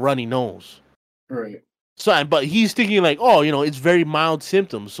and a runny nose. Right. So, but he's thinking like, oh, it's very mild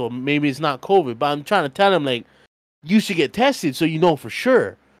symptoms, so maybe it's not COVID. But I'm trying to tell him like, you should get tested so you know for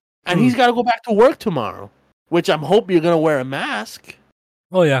sure. And he's got to go back to work tomorrow, which I'm hoping you're gonna wear a mask.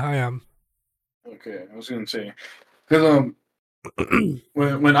 Oh yeah, I am. Okay, I was gonna say, because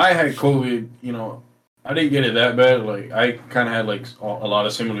when I had COVID, I didn't get it that bad. Like I kind of had like a lot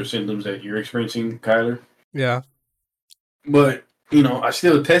of similar symptoms that you're experiencing, Kyler. Yeah. But I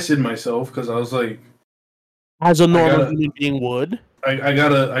still tested myself because I was like, as a normal human being would. I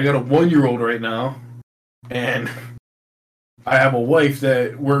got a 1-year-old right now, and I have a wife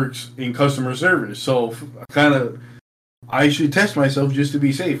that works in customer service, so I should test myself just to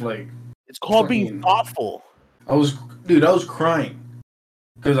be safe. Like it's called being thoughtful. I was crying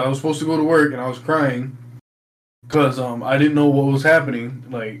because I was supposed to go to work, and I was crying because I didn't know what was happening.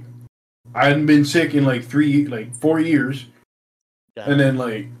 Like I hadn't been sick in like 4 years, and then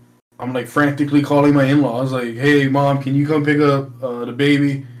like I'm like frantically calling my in-laws, like, "Hey, mom, can you come pick up the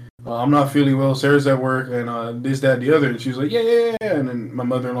baby? I'm not feeling well. Sarah's at work, and this, that, the other." And she was like, "Yeah." And then my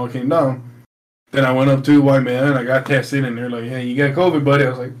mother-in-law came down. Then I went up to White Man. I got tested, and they're like, "Hey, you got COVID, buddy." I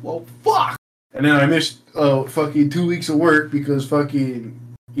was like, "Well, fuck." And then I missed fucking 2 weeks of work because fucking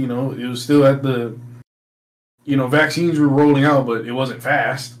it was still at the vaccines were rolling out, but it wasn't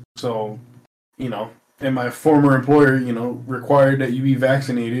fast. So and my former employer required that you be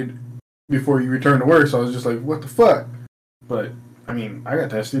vaccinated before you return to work. So I was just like, what the fuck? But I mean, I got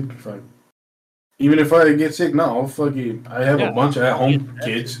tested. Even if I get sick now, I have a bunch of at-home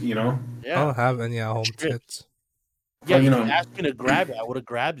kids. I don't have any at-home kids. Yeah, if you asked me to grab it, I would have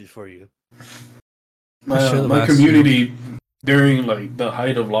grabbed it for you. My community during like the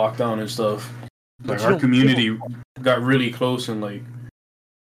height of lockdown and stuff, like our community got really close, and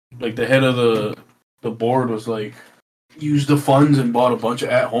like the head of the board was like, used the funds and bought a bunch of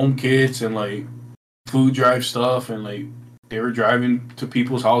at-home kits and like food drive stuff, and like they were driving to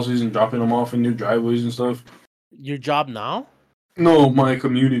people's houses and dropping them off in their driveways and stuff. Your job now? No, my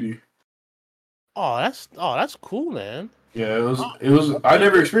community. Oh, that's cool, man. Yeah, it was. I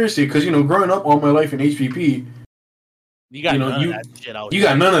never experienced it because growing up all my life in HPP, you got none of that shit out. You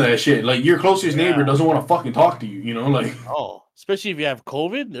got none of that shit. Like your closest neighbor doesn't want to fucking talk to you. Like especially if you have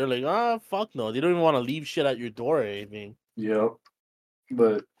COVID, they're like, fuck no, they don't even want to leave shit at your door or anything. Yeah,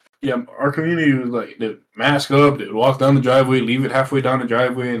 but yeah, our community was like, they'd mask up, they'd walk down the driveway, leave it halfway down the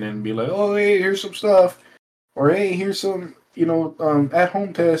driveway, and then be like, oh hey, here's some stuff, or hey, here's some at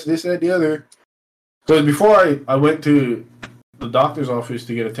home test, this, that, the other. Because before I went to the doctor's office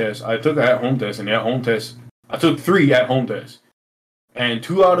to get a test, I took an at-home test, and the at-home test, I took 3 at-home tests, and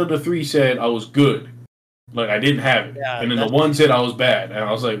 2 out of the 3 said I was good, like I didn't have it, and then the one said I was bad, and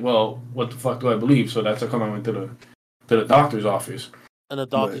I was like, well, what the fuck do I believe? So that's how come I went to the doctor's office. And the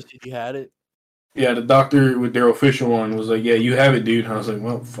doctor said you had it? Yeah, the doctor with their official one was like, yeah, you have it, dude. And I was like,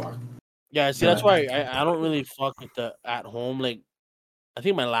 well, fuck. Yeah, see, that's why I don't really fuck with the at-home, like, I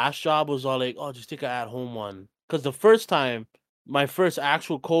think my last job was all like, oh, just take an at-home one. Because the first time, my first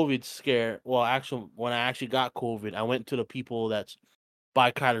actual COVID scare, when I actually got COVID, I went to the people that's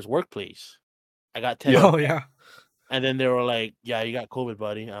by Kyler's workplace. I got tested. Oh, yeah. And then they were like, yeah, you got COVID,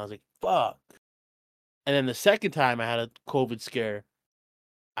 buddy. And I was like, fuck. And then the second time I had a COVID scare,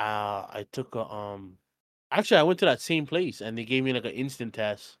 I took actually, I went to that same place, and they gave me like an instant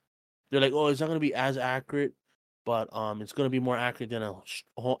test. They're like, oh, it's not going to be as accurate, but it's going to be more accurate than a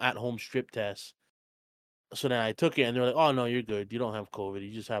at-home strip test. So then I took it, and they're like, oh, no, you're good. You don't have COVID.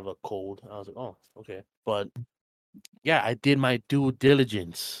 You just have a cold. I was like, oh, okay. But, yeah, I did my due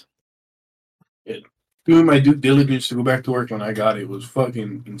diligence. Yeah. Doing my due diligence to go back to work when I got it was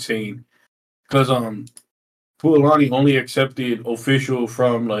fucking insane. Because Pualani only accepted official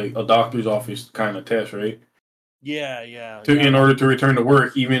from, like, a doctor's office kind of test, right? Yeah. In order to return to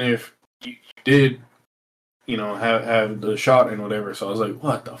work, even if you did have the shot and whatever. So I was like,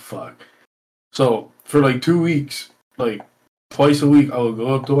 what the fuck? So for like 2 weeks, like twice a week, I would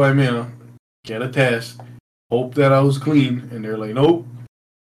go up to Waimea, get a test, hope that I was clean, and they're like, nope.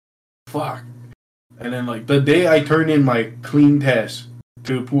 Fuck. And then like the day I turned in my clean test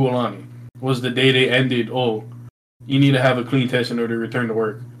to Pualani was the day they ended, oh, you need to have a clean test in order to return to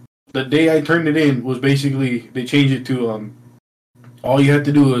work. The day I turned it in was basically, they changed it to all you have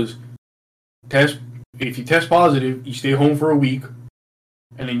to do is test. If you test positive, you stay home for a week,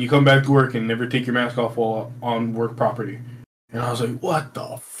 and then you come back to work and never take your mask off while on work property. And I was like, what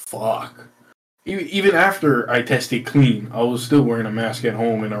the fuck? even after I tested clean, I was still wearing a mask at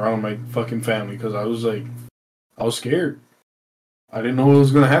home and around my fucking family because I was scared. I didn't know what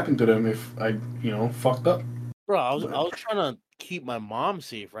was gonna happen to them if I, fucked up. Bro, I was trying to keep my mom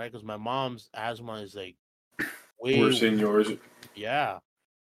safe, right? Because my mom's asthma is like way Worse than yours. Yeah.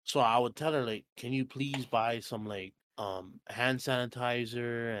 So I would tell her like, can you please buy some like hand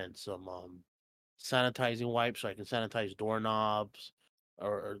sanitizer and some sanitizing wipes so I can sanitize doorknobs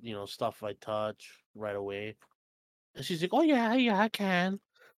or stuff I touch right away. And she's like, oh yeah, I can.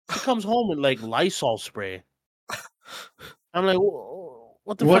 She comes home with like Lysol spray. I'm like,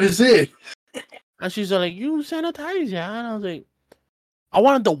 what the What fuck is it? And she's like, you sanitize, yeah? And I was like, I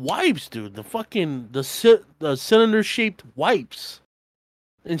wanted the wipes, dude. The fucking the cylinder shaped wipes.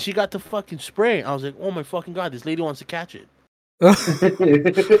 And she got the fucking spray. I was like, oh my fucking god, this lady wants to catch it. Like,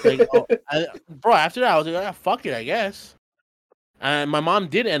 bro, after that, I was like, fuck it, I guess. And my mom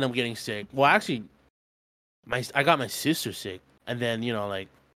did end up getting sick. Well, actually, I got my sister sick, and then like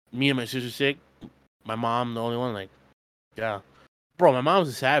me and my sister sick. My mom, the only one, like, yeah, bro. My mom's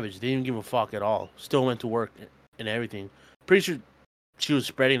a savage. They didn't give a fuck at all. Still went to work and everything. Pretty sure she was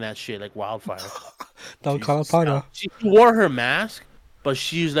spreading that shit like wildfire. She wore her mask, but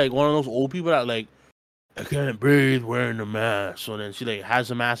she's like one of those old people that like, I can't breathe wearing a mask. So then she like has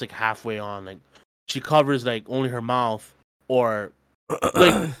the mask like halfway on, like she covers like only her mouth or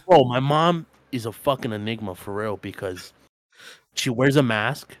like, bro, my mom is a fucking enigma for real because she wears a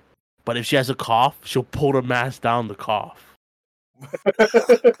mask, but if she has a cough, she'll pull the mask down to cough.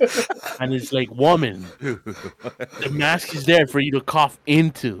 And it's like, woman, the mask is there for you to cough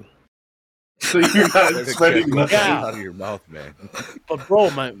into. So you're not spreading nothing out of your mouth, man. But bro,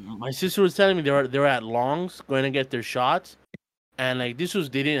 my sister was telling me they were at Long's going to get their shots, and like they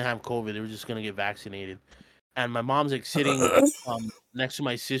didn't have COVID, they were just gonna get vaccinated. And my mom's like sitting next to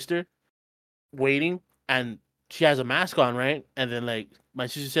my sister, waiting, and she has a mask on, right? And then like my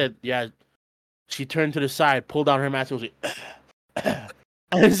sister said, yeah, she turned to the side, pulled down her mask, and was like,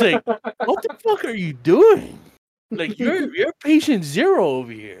 and it's like, what the fuck are you doing? Like you're patient zero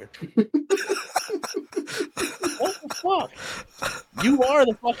over here. What the fuck? You are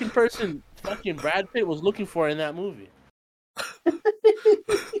the fucking person fucking Brad Pitt was looking for in that movie. That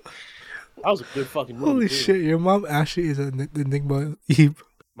was a good fucking movie. Holy shit, your mom actually is an enigma, Eve.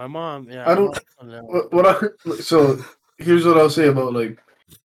 My mom, yeah. I don't. So here's what I'll say about like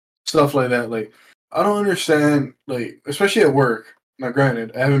stuff like that. Like I don't understand, like especially at work. Now,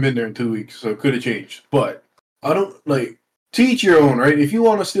 granted, I haven't been there in 2 weeks, so it could have changed. But I don't like. To each your own, right? If you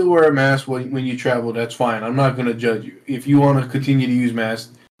want to still wear a mask when you travel, that's fine. I'm not going to judge you. If you want to continue to use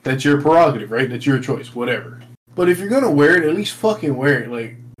masks, that's your prerogative, right? That's your choice, whatever. But if you're going to wear it, at least fucking wear it.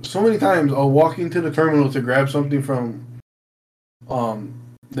 Like, so many times I'll walk into the terminal to grab something from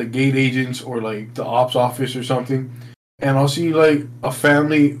the gate agents or, like, the ops office or something, and I'll see, like, a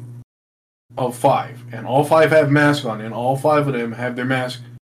family of 5, and all 5 have masks on, and all 5 of them have their mask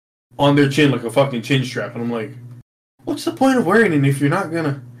on their chin like a fucking chin strap. And I'm like, what's the point of wearing it if you're not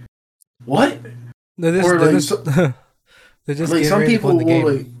gonna? What? They're just like some people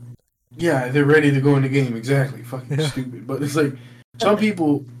will like, yeah, they're ready to go in the game. Exactly, fucking stupid. But it's like some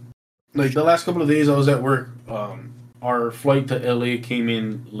people, like the last couple of days I was at work. Our flight to LA came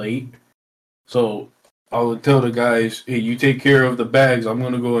in late, so I would tell the guys, "Hey, you take care of the bags. I'm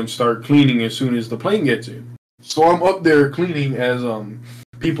gonna go and start cleaning as soon as the plane gets in." So I'm up there cleaning as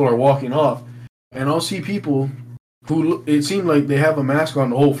people are walking off, and I'll see people who it seemed like they have a mask on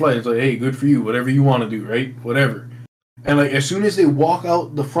the whole flight. It's like, hey, good for you, whatever you want to do, right? Whatever. And like as soon as they walk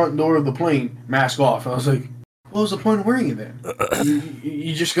out the front door of the plane, mask off. And I was like, what was the point of wearing it then?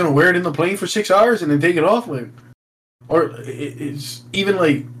 You just gonna wear it in the plane for 6 hours and then take it off? Like, or it's even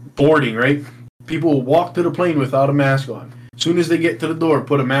like boarding, right? People will walk to the plane without a mask on. As soon as they get to the door,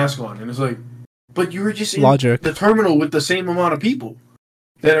 put a mask on. And it's like, but you were just in the terminal with the same amount of people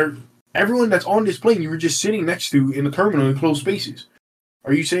that are. Everyone that's on this plane, you were just sitting next to in the terminal in closed spaces.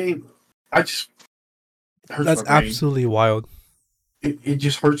 Are you saying? That's absolutely wild. It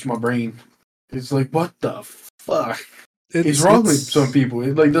just hurts my brain. It's like, what the fuck? It's wrong with some people.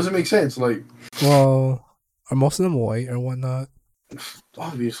 It like doesn't make sense. Like, well, are most of them white or whatnot?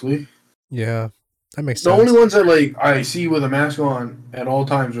 Obviously. Yeah, that makes sense. The only ones that like I see with a mask on at all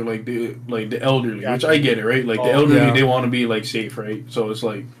times are like the elderly, which I get it, right? Like the elderly, they want to be like safe, right? So it's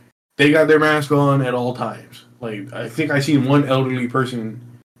like. They got their mask on at all times. Like, I think I seen one elderly person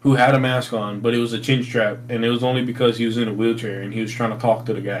who had a mask on, but it was a chin strap, and it was only because he was in a wheelchair, and he was trying to talk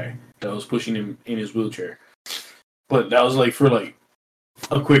to the guy that was pushing him in his wheelchair. But that was, like, for, like,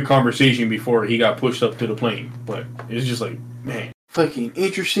 a quick conversation before he got pushed up to the plane. But it's just like, man, fucking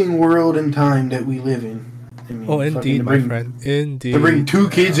interesting world and time that we live in. I mean, Oh, indeed, my friend. To Indeed. bring 2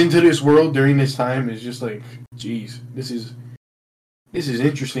 kids into this world during this time is just like, geez, this is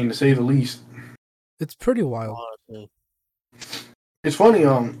interesting to say the least. It's pretty wild. Honestly. It's funny,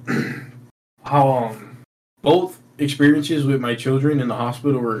 how both experiences with my children in the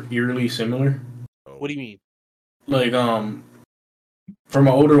hospital were eerily similar. What do you mean? Like, for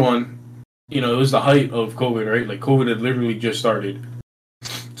my older one, you know, it was the height of COVID, right? Like, COVID had literally just started.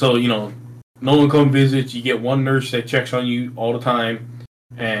 So, you know, no one come visits. You get one nurse that checks on you all the time.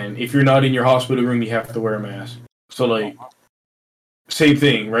 And if you're not in your hospital room, you have to wear a mask. So, like, same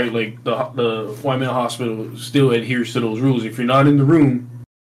thing, right? Like, the Waimea Hospital still adheres to those rules. If you're not in the room,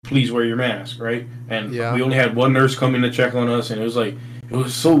 please wear your mask, right? And Yeah. we only had one nurse come in to check on us. And it was like, it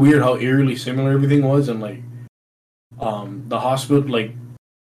was so weird how eerily similar everything was. And, like, the hospital, like,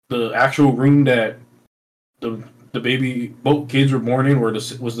 the actual room that the baby, both kids were born in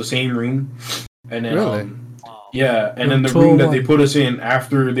was the same room. And then, Really? yeah, and then the room that they put us in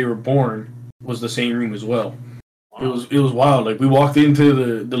after they were born was the same room as well. It was wild. Like, we walked into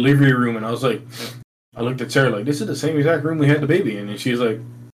the delivery room, and I was like, I looked at Sarah like, this is the same exact room we had the baby in. And she's like,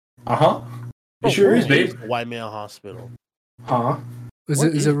 uh-huh. It sure is, babe. Waimea Hospital. Huh? Is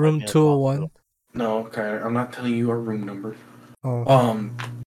it room Waimea 201? Hospital? No, okay, I'm not telling you our room number. Oh.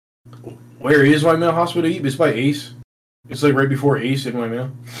 Where is Waimea Hospital? It's by Ace. It's like right before Ace in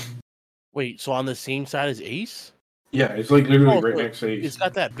Waimea. Wait, so on the same side as Ace? Yeah, it's like literally right so next to Ace. It's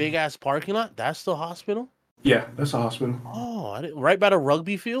got that big ass parking lot. That's the hospital. Yeah, that's a hospital. Oh, right by the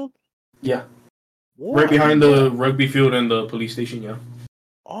rugby field. Yeah, Whoa, right behind the rugby field and the police station. Yeah.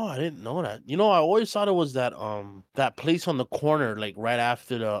 Oh, I didn't know that. You know, I always thought it was that place on the corner, like right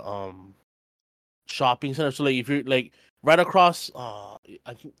after the shopping center. So like if you're like right across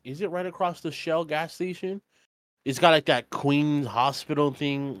I think, is it right across the Shell gas station? It's got like that Queen's Hospital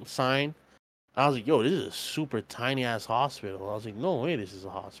thing sign. I was like, yo, this is a super tiny ass hospital. I was like, no way, this is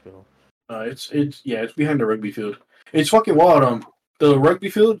a hospital. It's behind the rugby field. It's fucking wild. The rugby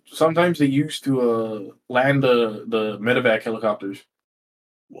field, sometimes they used to land the medevac helicopters.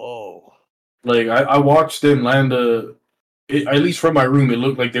 Whoa. Like, I watched them land at least from my room, it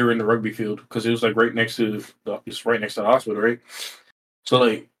looked like they were in the rugby field because it was like right next to the hospital, right? So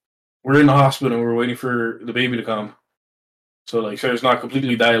like, we're in the hospital and we're waiting for the baby to come. So like, Sarah's not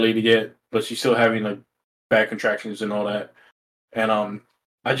completely dilated yet, but she's still having like back contractions and all that. And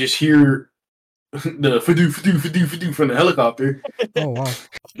I just hear the fadoo from the helicopter. Oh wow!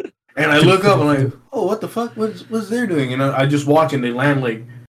 And I look up and I'm like, oh, what the fuck? What's they doing? And I just watch and they land like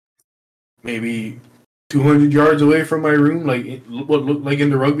maybe 200 yards away from my room, like what looked like in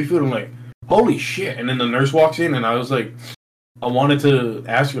the rugby field. I'm like, holy shit! And then the nurse walks in, and I was like, I wanted to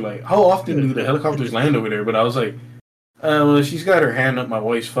ask her like, how often do the helicopters land over there? But I was like, well, she's got her hand up my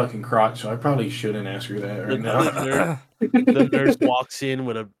wife's fucking crotch, so I probably shouldn't ask her that right now. The nurse walks in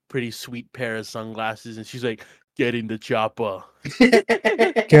with a pretty sweet pair of sunglasses, and she's like, "Get in the chopper."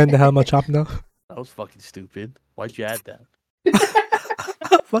 Get in the helmet chop now. That was fucking stupid. Why'd you add that?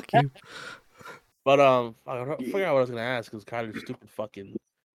 Fuck you. But I forgot what I was gonna ask. It was kind of a stupid fucking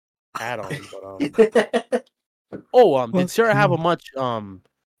add-on. But did Sarah have a much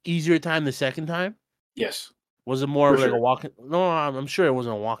easier time the second time? Yes. Was it more For of like sure. a walk? No, I'm sure it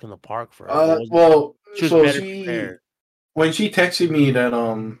wasn't a walk in the park for her. Well, she was so better prepared. when she texted me that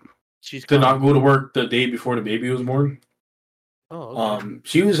She's to not go to work the day before the baby was born, Oh, okay.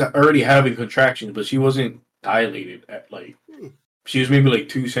 she was already having contractions, but she wasn't dilated at like, she was maybe like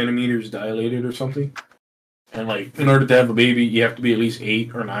 2 centimeters dilated or something. And like, in order to have a baby, you have to be at least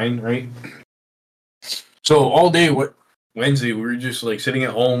 8 or 9, right? So all day Wednesday, we were just like sitting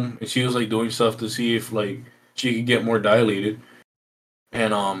at home, and she was like doing stuff to see if like she could get more dilated.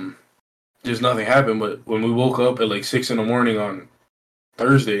 And just nothing happened. But when we woke up at like 6 a.m. on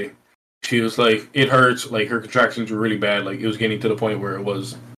Thursday, she was like, it hurts. Like, her contractions were really bad. Like, it was getting to the point where it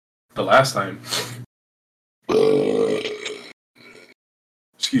was the last time.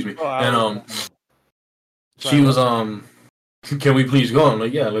 Excuse me. And she was can we please go? I'm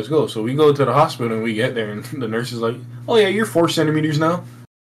like, yeah, let's go. So we go to the hospital and we get there, and the nurse is like, oh yeah, you're 4 centimeters now.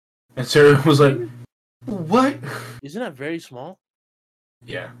 And Sarah was like, what? Isn't that very small?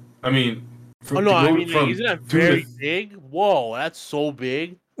 Yeah, I mean, Isn't that very big? Whoa, that's so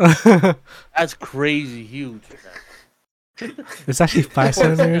big. That's crazy huge. It's actually 5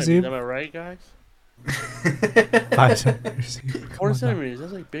 centimeters deep. Am I right, guys? 5 centimeters deep. 4 centimeters.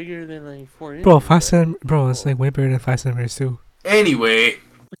 That's like bigger than like 4 inches. Bro, 5 centimeters. Bro, it's like way bigger than 5 centimeters too. Anyway.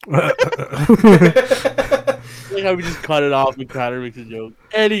 like how we just cut it off and Connor makes a joke.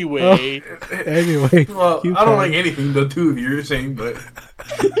 Anyway, Anyway, Well, keep I don't going. like anything the two of you are saying, but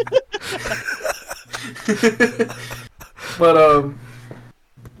but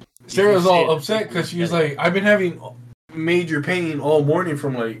Sarah's all upset because she's like, I've been having major pain all morning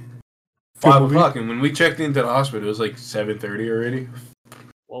from like 5 o'clock, and when we checked into the hospital, it was like 7:30 already.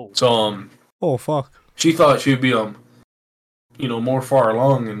 whoa. So Oh fuck. she thought she'd be more far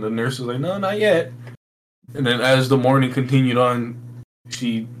along, and the nurse was like, no, not yet. And then as the morning continued on,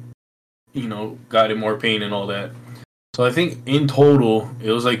 she got in more pain and all that. So I think in total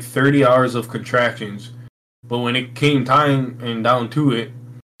it was like 30 hours of contractions, but when it came time and down to it,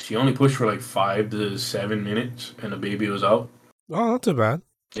 she only pushed for like 5 to 7 minutes, and the baby was out. Oh, not too bad.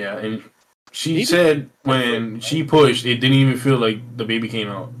 Yeah, and she Maybe- said when she pushed, it didn't even feel like the baby came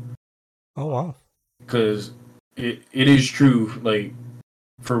out. Oh wow. Because it is true, like,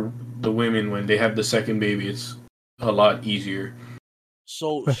 for the women, when they have the second baby, it's a lot easier.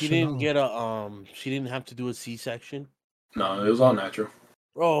 So she didn't get she didn't have to do a C-section. No, it was all natural.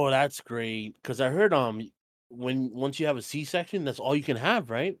 Oh, that's great. Because I heard once you have a C-section, that's all you can have,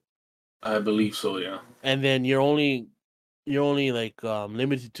 right? I believe so, yeah. And then you're only like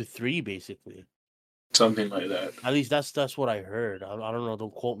limited to 3 basically. Something like that. At least that's what I heard. I don't know.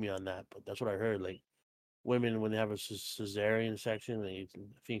 Don't quote me on that, but that's what I heard. Like women, when they have a cesarean section, I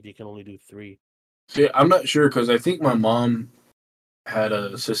think they can only do 3. See, I'm not sure, because I think my mom had a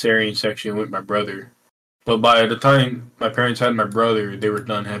cesarean section with my brother. But by the time my parents had my brother, they were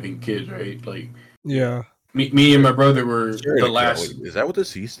done having kids, right? Like, Yeah. me and my brother were the last. Wait, is that what the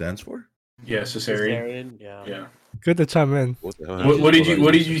C stands for? Yeah, cesarean. Cesarean, yeah. Yeah. Good to chime in. What the hell? What did you Just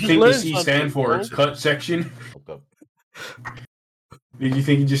think the learn C something, stand for? bro. It's cut section. Okay. Did you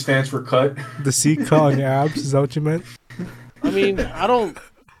think it just stands for cut? The C cut on your abs, is that what you meant? I mean, I'm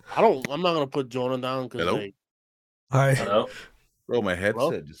not gonna put Jonah down because Hello? like Hi. Hello? Bro, my headset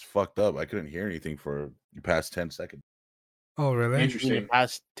Hello? just fucked up. I couldn't hear anything for the past 10 seconds. Oh really? in the Interesting.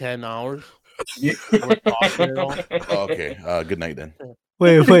 past 10 hours. Yeah. We're talking and all. Oh, okay. Good night then.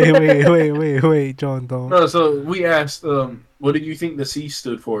 Wait, John, don't. No, so we asked, what did you think the C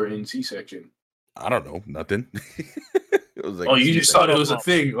stood for in C-section? I don't know. Nothing. It was like Oh, you just thought it C-section. was a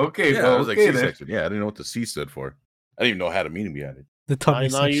thing. Okay, yeah, well, it was like okay then. C-section. Yeah, I didn't know what the C stood for. I didn't even know how to meaning behind it. The tummy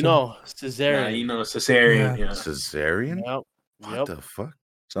Now section. you know. Nah, Cesarean. you know, cesarean, yeah. Cesarean? Yep. What Yep. the fuck?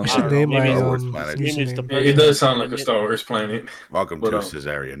 I Sounds should like name a my Star Wars um. planet. Maybe it's the username. It does sound like a Star Wars planet. Welcome But, to um,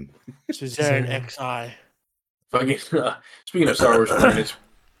 Cesarean. Cesarean Cesarean. XI. Fucking, speaking of Star Wars planets,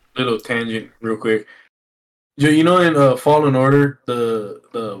 little tangent real quick. You know in Fallen Order,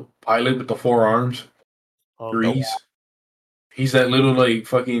 the pilot with the 4 arms, Oh, Grease? He's that little, like,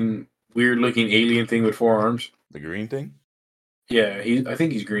 fucking weird-looking alien thing with 4 arms. The green thing? Yeah, I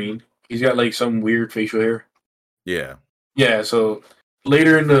think he's green. He's got, like, some weird facial hair. Yeah. Yeah, so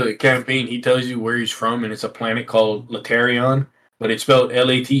later in the campaign, he tells you where he's from, and it's a planet called Latarion, but it's spelled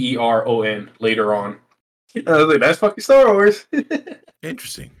Lateron later on. I was like, that's fucking Star Wars.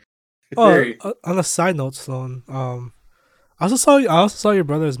 Interesting. Oh, Very- on a side note, Sloan. I also saw your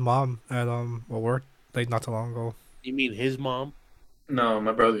brother's mom at work like not too long ago. You mean his mom? No,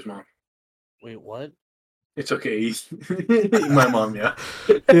 my brother's mom. Wait, what? It's okay. He's my mom, yeah.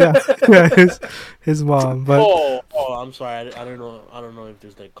 Yeah, his mom. But Oh, I'm sorry. I don't know. I don't know if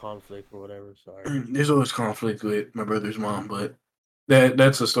there's like conflict or whatever. Sorry. There's always conflict with my brother's mom, but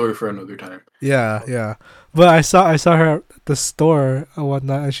that's a story for another time. yeah. But I saw her at the store or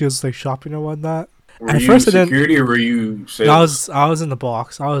whatnot, and she was like shopping or whatnot. Were At you first I didn't- security or were you sales? I was in the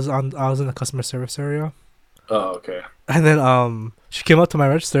box. I was in the customer service area, Oh, okay. and then she came up to my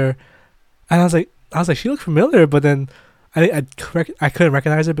register, and I was like she looked familiar, but then I couldn't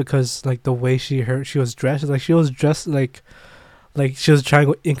recognize her because like the way she was dressed, like she was dressed like she was trying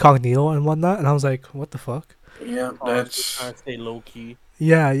to go incognito and whatnot, and I was like, what the fuck? Yeah, Oh, that's just trying to stay low key.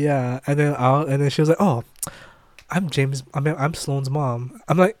 Yeah, and then she was like, oh, I'm Sloan's mom.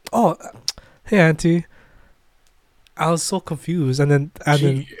 I'm like, oh, hey auntie. I was so confused, and then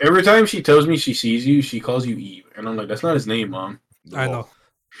every time she tells me she sees you, she calls you Eve, and I'm like, that's not his name, Mom. I know.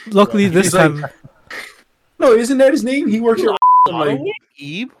 Luckily this He's like, time, No, isn't that his name? He works here. I'm like,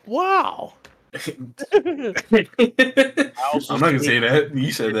 Eve? Wow. I'm not gonna say that.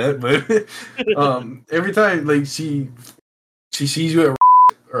 You said that, but every time like she sees you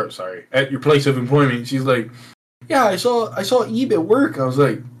at your place of employment, she's like, "Yeah, I saw Eve at work." I was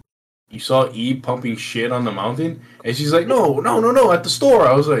like, "You saw Eve pumping shit on the mountain?" And she's like, "No, at the store."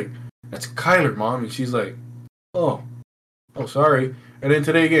 I was like, "That's Kyler, Mom." And she's like, "Oh, sorry." And then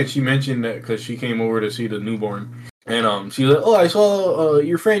today again, she mentioned that because she came over to see the newborn. And she's like, "Oh, I saw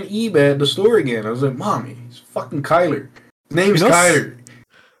your friend Ebe at the store again." I was like, "Mommy, He's fucking Kyler. His name's You know, Kyler.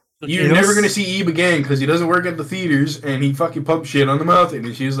 You're You know, never gonna see Eve again because he doesn't work at the theaters and he fucking pumps shit on the mountain.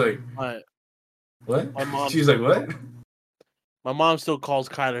 And she's like, My, "What?" my mom. She's like, "What?" My mom still calls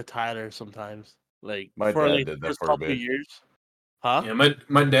Kyler Tyler sometimes. Like My for dad like the did that first for a couple of bit. years. Huh? Yeah,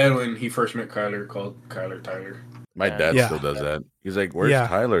 my dad when he first met Kyler called Kyler Tyler. My Yeah. dad Yeah. still does that. He's like, "Where's Yeah.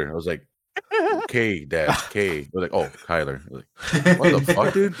 Tyler?" I was like, "K, Dad, K." We're like, "Oh, Kyler." I was like, what the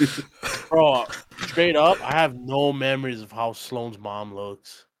fuck, dude? Bro, straight up, I have no memories of how Sloane's mom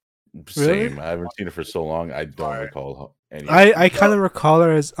looks. Same. I haven't seen it for so long. I don't Alright. recall any. I kind of recall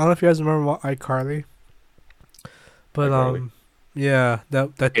her as, I don't know if you guys remember iCarly, but iCarly. yeah,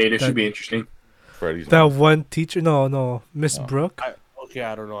 that Okay, this that, should be interesting. Freddy's that mom. one teacher, no, Miss Oh. Brooke. Okay,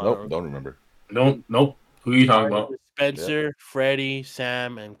 I don't know. Nope, don't remember. Nope. Who are you talking about? Spencer, Freddie,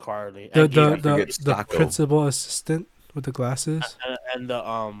 Sam, and Carly. The And Gabe. forget the Stocko. principal assistant with the glasses. And the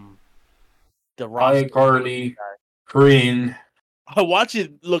roster. iCarly, Corinne. I watch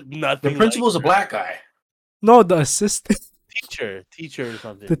it look The nothing principal's a black guy. No, the assistant, like teacher or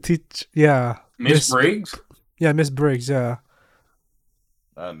something. the teach. Yeah, Miss Briggs. Yeah, Miss Briggs. Yeah.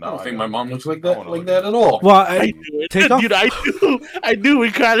 No, I don't think my mom looks like I don't that know. like that at all. Well, I I, knew it. take off- Dude, I knew we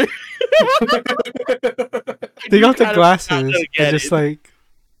kind of they got the glasses. They're just like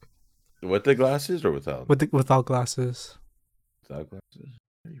With the glasses or without? without glasses. Without glasses?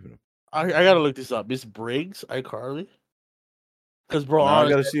 How do you even- I gotta look this up. Miss Briggs, iCarly. Because bro, Now I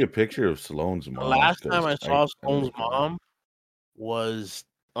honestly, gotta see a picture of Sloane's the mom. last time I 'cause saw don't Sloane's recall. mom was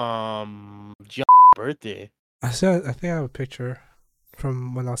Gian's birthday. I think I have a picture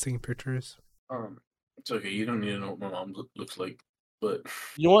from when I was taking pictures. It's okay. You don't need to know what my mom looks like. But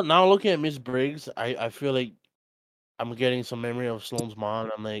You know what? Now looking at Miss Briggs, I feel like I'm getting some memory of Sloane's mom.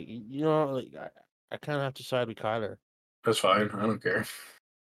 And I'm like, you know, like I kind of have to side with Kyler. that's fine. I don't care.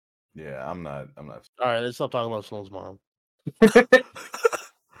 Yeah, I'm not. All right, let's stop talking about Sloane's mom.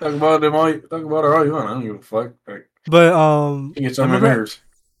 Talk about them all. Talk about her all you want. I don't give a fuck. Like, But she gets on my nerves.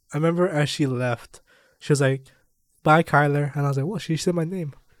 I remember as she left, she was like, "Bye, Kyler," and I was like, "Well, she said my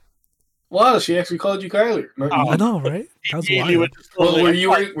name." Wow, she actually called you Kyler. Not Oh, you. I know, right? That was Immediately wild. went to Well, Sloane, were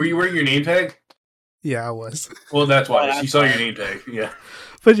like, you wearing your name tag? Yeah, I was. Well, that's why Oh, she that's saw why. your name tag. Yeah.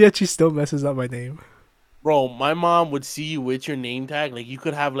 But yet she still messes up my name. Bro, my mom would see you with your name tag. Like you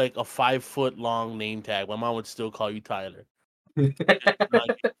could have like a 5-foot long name tag. My mom would still call you Tyler. Not give a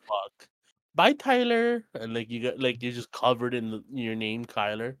fuck. Bye, Tyler. And like you got like you're just covered in your name,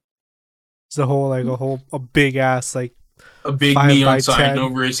 Kyler. It's a whole big ass like A big 5 by neon sign 10.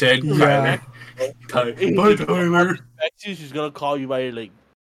 over his head. Yeah. Tyler. Bye, Tyler. Respects you, she's gonna call you by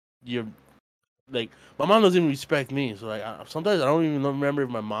your like. My mom doesn't even respect me, so like sometimes I don't even remember if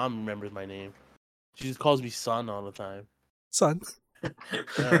my mom remembers my name. She just calls me son all the time. son.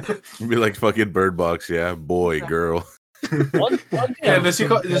 Be like fucking Bird Box, yeah. Boy, girl. One Yeah, does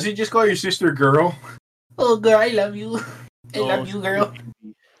he just call your sister girl? Oh, girl, I love you. I love you, girl.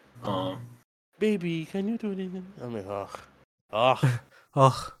 Oh, Baby, can you do anything? I'm like, ugh.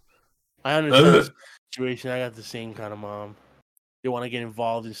 Oh, I understand the situation. I got the same kind of mom. They want to get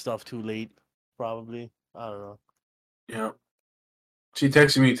involved in stuff too late, probably. I don't know. yeah. She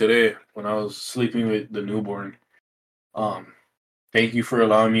texted me today when I was sleeping with the newborn. Thank you for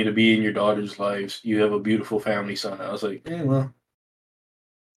allowing me to be in your daughter's lives. You have a beautiful family, son. I was like, well,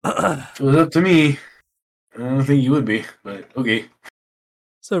 if it was up to me, I don't think you would be, but okay.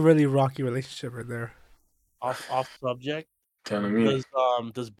 it's a really rocky relationship right there. Off subject. Telling me.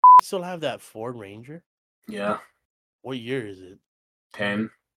 Does still have that Ford Ranger? Yeah. What year is it? 10.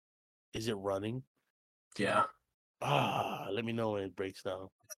 Is it running? Yeah. Let me know when it breaks down.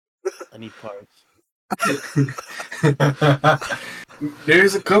 I need parts.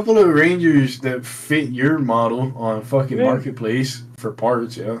 There's a couple of Rangers that fit your model on fucking Yeah. Marketplace for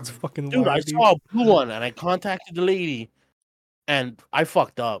parts, yeah. It's fucking Dude, I wild, saw a blue one and I contacted the lady and I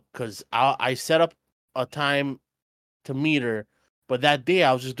fucked up because I set up a time to meet her, but that day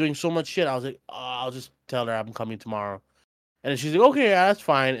I was just doing so much shit. I was like, I'll just tell her I'm coming tomorrow. And then she's like, okay, yeah, that's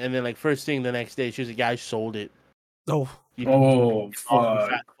fine. And then like first thing the next day, she was like, yeah, I sold it. Oh, You Oh, you fuck.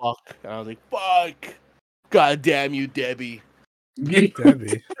 fat fuck. And I was like, fuck. God damn you, Debbie.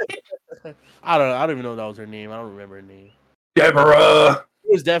 Debbie. I don't even know if that was her name. I don't remember her name. Deborah.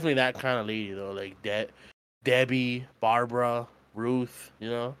 It was definitely that kind of lady though, like Debbie, Barbara, Ruth, you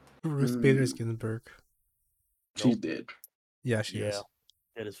know? Ruth Bader Ginsburg. She's dead. Yeah, she is.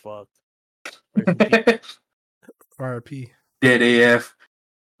 Dead as fuck. Rest in peace, R.I.P. Dead AF.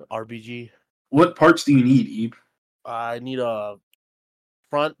 RBG. What parts do you need, Eve? I need a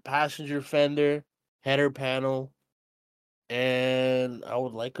front passenger fender, header panel, and I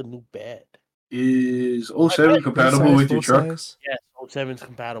would like a new bed. Is I 07 bet compatible Full with your truck? size? yes, 07's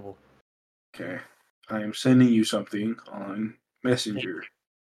compatible. Okay. I am sending you something on Messenger.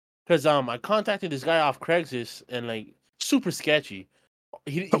 Because I contacted this guy off Craigslist and like super sketchy.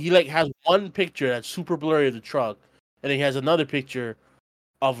 He like has one picture that's super blurry of the truck, and then he has another picture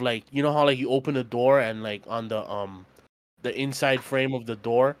of like, you know how like you open the door and like on the inside frame of the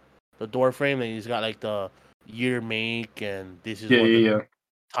door frame, and he's got like the year, make, and this is Yeah, what the yeah,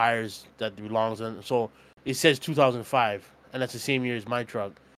 tires that belongs on. So it says 2005, and that's the same year as my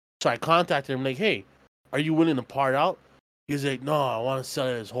truck. So I contacted him like, hey, are you willing to part out? He's like, no, I want to sell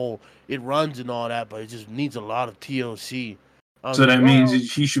it as whole. It runs and all that, but it just needs a lot of TLC. I was So like, that oh, means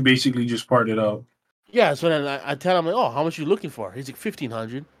he should basically just part it out. yeah. So then I tell him like, oh, how much you looking for? He's like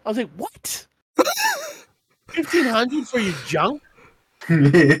 1,500. I was like, what? 1,500 for your junk?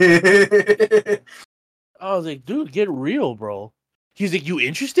 I was like, dude, get real, bro. He's like, you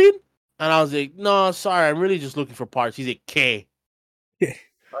interested? And I was like, no, sorry, I'm really just looking for parts. He's like, K. Yeah.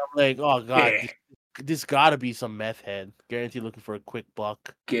 I'm like, oh god, Yeah. this gotta be some meth head. Guaranteed looking for a quick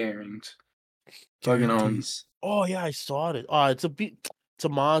buck. Guaranteed. Fucking Guarantees. Oh yeah, I saw it. Oh, it's a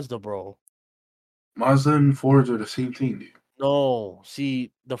Mazda, bro. Mazda and Fords are the same thing, dude. No,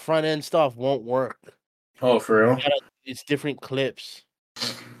 see, the front end stuff won't work. Oh, for real? It's different clips.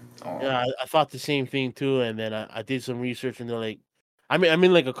 Oh. Yeah, I thought the same thing too, and then I did some research, and they're like, I'm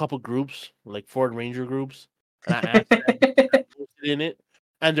in like a couple groups, like Ford Ranger groups, and I asked them posted in it,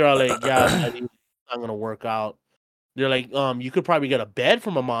 and they're all like, yeah, I'm gonna work out. They're like, you could probably get a bed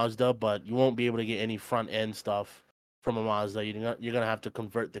from a Mazda, but you won't be able to get any front end stuff from a Mazda. You're gonna have to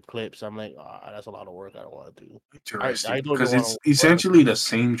convert the clips. I'm like, that's a lot of work. I don't want to do. Interesting. I don't Because wanna it's work. essentially the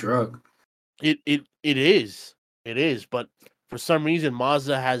same truck. It is, but for some reason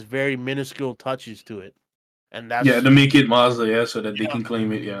Mazda has very minuscule touches to it, and that's Yeah, to make it Mazda, yeah, so that they Yeah. can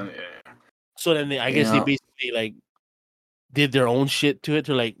claim it. Yeah, yeah. so. Then I guess they Yeah. basically like did their own shit to it.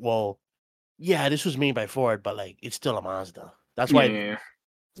 To like, well, yeah, this was made by Ford, but like it's still a Mazda. That's why Yeah.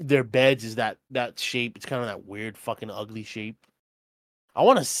 their beds is that shape. It's kind of that weird fucking ugly shape. I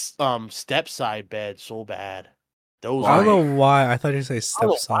want a step side bed so bad. Those I are, don't know why. I thought you say I don't step know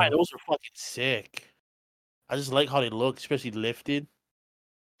why, side. those are fucking sick. I just like how they look, especially lifted.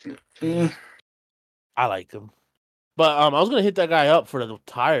 Eh. I like them. But I was gonna hit that guy up for the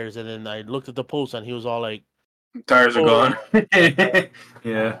tires, and then I looked at the post, and he was all like, Tires are Oh. gone.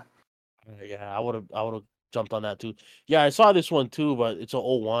 Yeah. "Yeah, I would have jumped on that too." Yeah, I saw this one too, but it's a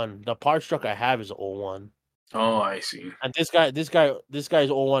 01. The parts truck I have is a 01, Oh, I see. and this guy's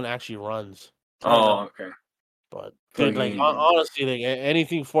 01 actually runs. Oh, okay. But dude, like Fucking- honestly, like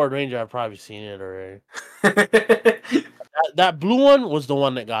anything Ford Ranger, I've probably seen it already. That blue one was the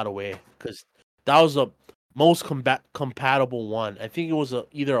one that got away because that was the most compatible one. I think it was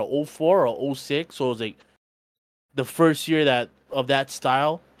either a 04 or 06, so it was like the first year of that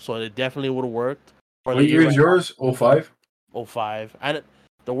style. So it definitely would have worked. Or What year is yours? 05? 05. And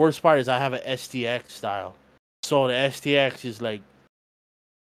the worst part is I have an STX style. So the STX is like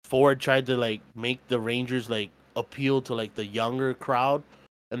Ford tried to like make the Rangers like appeal to like the younger crowd,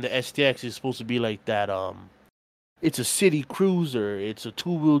 and the STX is supposed to be like that. It's a city cruiser. It's a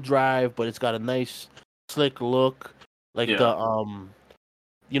 2-wheel drive, but it's got a nice slick look. Like Yeah. the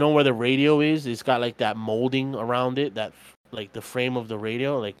you know where the radio is? It's got like that molding around it, that like the frame of the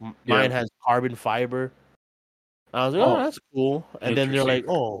radio. Like mine has carbon fiber. I was like, oh, Oh, that's cool. And then they're like,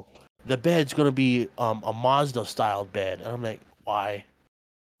 interesting. oh, the bed's gonna be a Mazda style bed. And I'm like, why?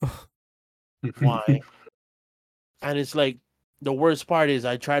 Why? And it's like the worst part is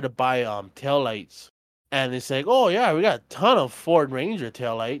I tried to buy taillights, and it's like, oh yeah, we got a ton of Ford Ranger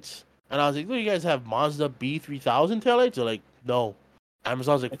taillights. And I was like, do you guys have Mazda B3000 taillights? They're like, no.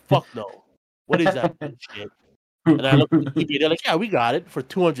 Amazon's like, fuck no. What is that shit? And I looked at eBay, they're like, yeah, we got it for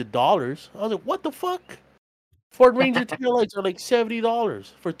 $200. I was like, what the fuck? Ford Ranger taillights are like $70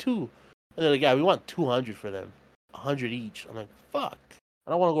 for two. And they're like, yeah, we want 200 for them. 100 each. I'm like, fuck.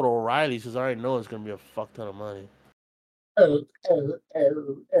 I don't want to go to O'Reilly's because I already know it's going to be a fuck ton of money.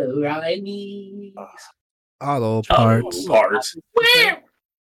 O'Reilly. Auto parts. Parts.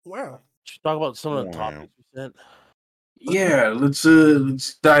 Wow. Should talk about some of the Wow. topics we sent. Yeah, let's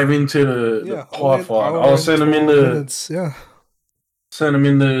dive into the plot file. I'll send them in the minutes. Yeah, send them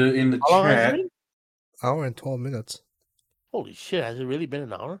in the How long has it chat. been? hour and 12 minutes. Holy shit, has it really been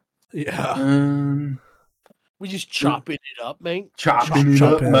an hour? Yeah, We just chopping it up, man. Chopping it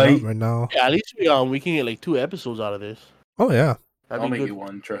chopping up, it up mate. right now. Yeah, at least we can get like 2 episodes out of this. Oh yeah, That'd I'll be make good. it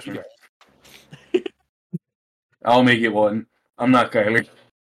one. Trust me. I'll make it one. I'm not Kyler.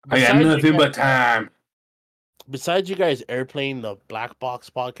 I got Besides, nothing like, but time. Besides you guys airplaying the Black Box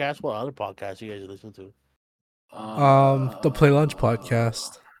podcast, what other podcasts you guys listen to? The Play Lunch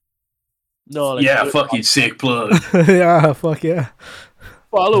podcast. No, like Yeah, good fucking sick plug. Yeah, fuck yeah.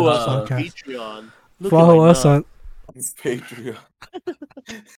 follow Yeah, us on podcast. Patreon. Look at Follow my us nut. on. Patreon.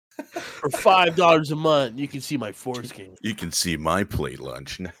 For $5 a month. You can see my foreskin. You can see my plate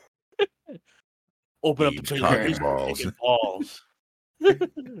lunch. Open up the Eat plate. cotton Here's my balls. fucking balls.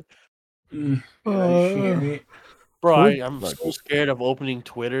 Bro, Cool. I'm Like- so scared of opening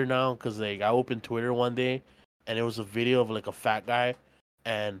Twitter now because like I opened Twitter one day and it was a video of like a fat guy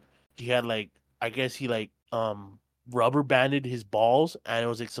and he had like I guess he like rubber banded his balls and it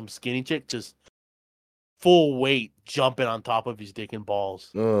was like some skinny chick just full weight jumping on top of his dick and balls.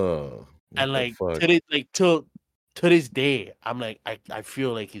 Oh, And like fuck? to this, like to this day, I'm like I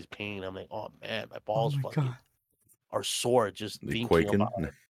feel like his pain. I'm like, oh man, my Oh balls my fucking god. are sore just They thinking quaking, about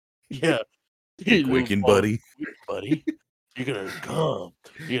it. Yeah. they Little quaking, balls, buddy. buddy. You're gonna come.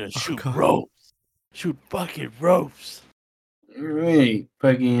 You're gonna shoot God. ropes. Shoot fucking ropes. Right,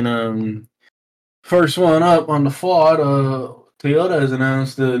 fucking first one up on the FOD. Toyota has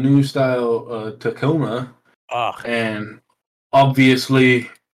announced the new style Tacoma, Ugh. and obviously,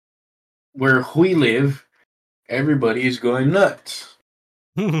 where we live, everybody is going nuts.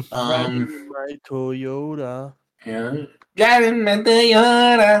 Driving my Toyota. Yeah, driving my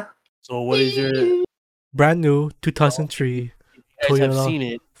Toyota. So what is your you Brand new 2003 guys have Toyota seen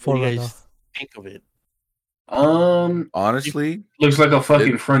it. What do you 4Runner. guys think of it? Honestly, Looks like a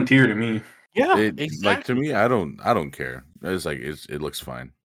fucking Frontier to me. Yeah, it exactly. like to me, I don't care. It's like it looks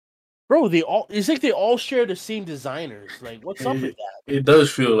fine. Bro, it's like they all share the same designers. Like, what's up with that? It does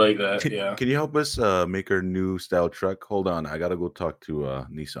feel like that. Can, Yeah. can you help us make our new style truck? Hold on, I gotta go talk to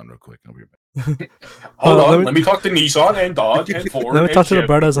Nissan real quick. I'll be back. Hold Hold on, on, let me talk to Nissan and Dodge and Ford. Let me and talk to the Chevy.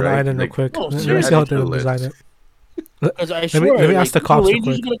 brothers on the right? island real Like, quick. no, Let me seriously. see how they Add to the design list. it. Because I me- swear, let me ask the new cops real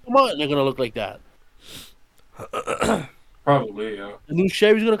Rangers quick. gonna come out and they're gonna look like that. Probably, yeah. The new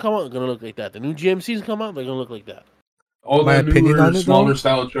Chevy's gonna come out, they're gonna look like that. The new GMC's come out, they're gonna look like that. All My the opinion newer, on it, smaller though?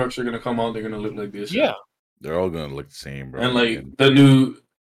 style trucks are gonna come out. They're gonna look like this. Yeah. They're all gonna look the same, bro. And like the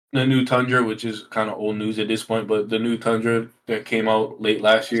new Tundra, which is kind of old news at this point, but the new Tundra that came out late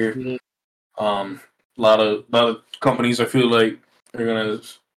last year, a lot of companies I feel like are gonna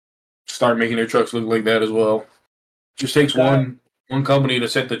start making their trucks look like that as well. Just takes Okay. one company to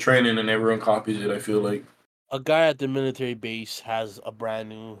set the trend and everyone copies it. I feel like. A guy at the military base has a brand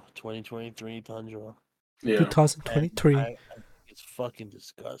new 2023 Tundra. Yeah. 2023. I think it's fucking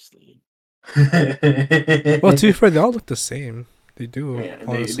disgusting. Well, to be fair, they all look the same. They do. Yeah,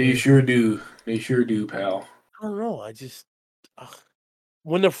 honestly. they sure do. They sure do, pal. I don't know. I just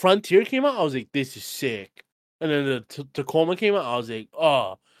when the Frontier came out, I was like, "This is sick." And then the Tacoma came out, I was like,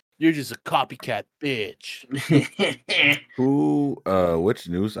 "Oh, you're just a copycat bitch." who which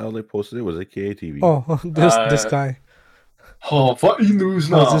news outlet posted it? Was it KATV? Oh, this Uh, guy. Oh, fucking news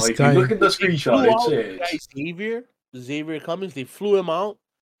How's now. this If guy? you look at the They screenshot, flew out the it guy says Xavier Cummings. They flew him out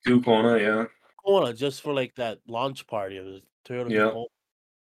Tacoma, yeah. Kona just for like that launch party of the Toyota Yeah. Tacoma.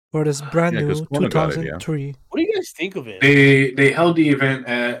 For this brand Yeah, 'cause new Kona got it, yeah. 2003. What do you guys think of it? They held the event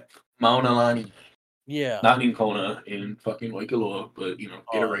at Mount Alani, Yeah. not in Kona, in fucking Waikoloa, but get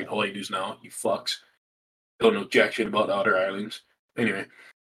it right, Hawaii news now, you fucks. Don't know jack shit about the other islands. Anyway,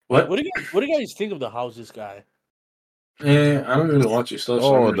 what? What do you guys think of the houses guy? I don't really watch his stuff,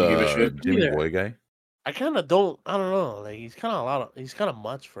 so I Oh, don't really give a the shit. Jimmy Either. Boy guy. I kind of don't. I don't know. Like he's kind of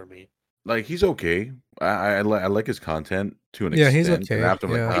much for me. Like he's okay. I like his content to an Yeah, he's extent. And okay, after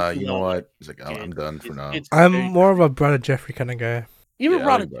I'm like, yeah. you know what? He's like, I'm done for It's- now. it's I'm very- more of a Brother Jeffrey kind of guy. even Yeah, I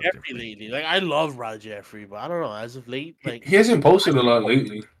Rod like Rod Jeffrey Jeffrey. lately. Like I love Rod Jeffrey, but I don't know. As of late, like He hasn't posted a lot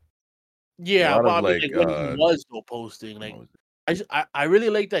lately. yeah, lot but of, I mean, like, like when he was still posting, like what was it? I really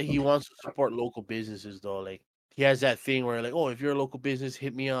like that he wants to support local businesses though. Like he has that thing where like, oh, if you're a local business,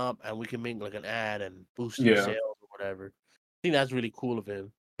 hit me up and we can make like an ad and boost your Yeah. sales or whatever. I think that's really cool of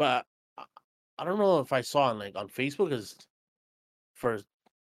him. But I don't know if I saw on Facebook because for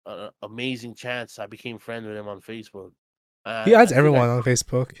an amazing chance I became friends with him on Facebook. He adds I think everyone on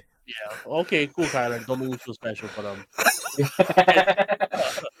Facebook. Yeah. Okay. Cool, Kyler. Don't make me feel special, but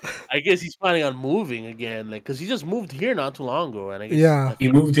I guess he's planning on moving again, like because he just moved here not too long ago, and I guess Yeah.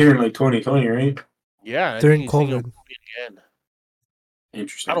 He moved here in like 2020, right? yeah, I During think he's thinking of COVID. moving again.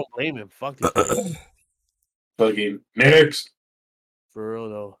 Interesting. I don't blame him. Fuck these people, Fucking next. for real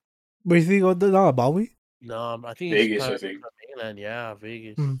though. But you think about Bowie? No, I think Vegas, he's I planning think. on mainland. Yeah,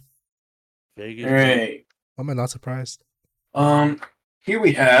 Vegas. Hmm. Vegas. All right. I'm not surprised. Here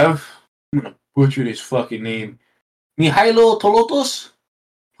we have. I'm gonna butcher this fucking name. Mihailo Tolotos,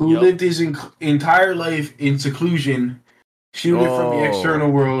 who Yep. lived his entire life in seclusion, shielded from the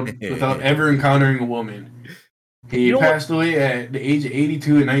external world without ever encountering a woman. He You know what? passed away at the age of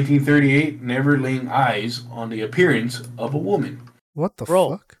 82 in 1938, never laying eyes on the appearance of a woman. What the Bro.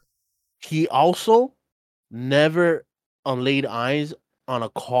 fuck? He also never laid eyes on a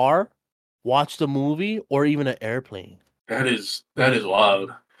car, watched a movie, or even an airplane. That is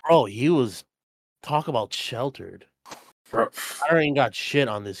wild. Bro, he was talk about sheltered. Bro, I ain't got shit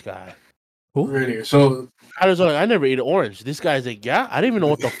on this guy. Who? really. So I was like, I never ate an orange. This guy's like, yeah, I didn't even know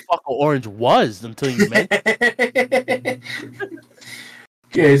what the fuck an orange was until you mentioned.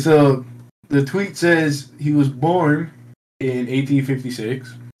 okay, so the tweet says he was born in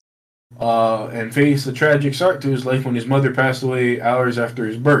 1856 and faced a tragic start to his life when his mother passed away hours after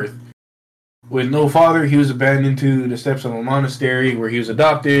his birth. With no father, he was abandoned to the steps of a monastery where he was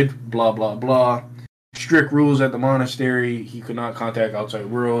adopted, blah, blah, blah. Strict rules at the monastery. He could not contact outside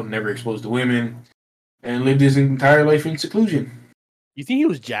world, never exposed to women, and lived his entire life in seclusion. You think he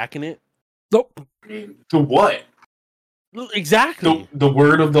was jacking it? Nope. I mean, to what? Exactly. The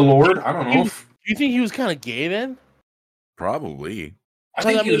word of the Lord? I don't know. Do you think he was kind of gay then? Probably. I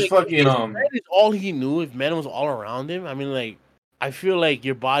think he was fucking If men is all he knew. If men was all around him, I mean, like, I feel like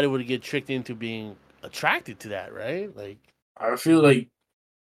your body would get tricked into being attracted to that, right? Like, I feel like,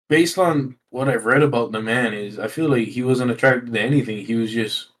 based on what I've read about the man, is I feel like he wasn't attracted to anything. He was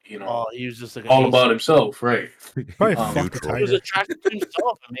just, he was just like all about himself, right? Probably Um, fuck the He was tiger. attracted to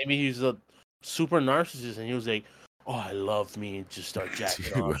himself, and maybe he's a super narcissist, and he was like, "Oh, I love me," and just start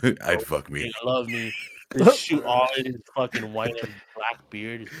jacking off. I'd fuck me. I love me. Just shoot all in his fucking white and black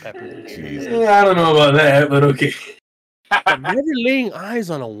beard, his peppers. Jesus. I don't know about that, but okay. But never laying eyes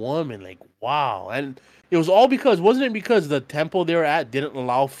on a woman, like, wow. And it was all because, wasn't it because the temple they were at didn't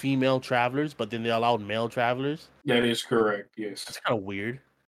allow female travelers, but then they allowed male travelers? That is correct, yes. That's kind of weird.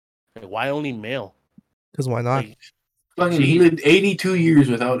 Like, why only male? Because why not? Like, Fucking, he lived 82 years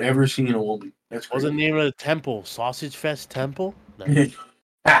without ever seeing a woman. That's what was the crazy. name of the temple? Sausage Fest Temple? No.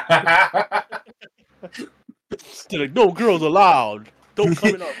 They're like, no girls allowed. Don't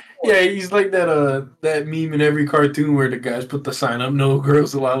come in our Yeah, he's like that meme in every cartoon where the guys put the sign up, "No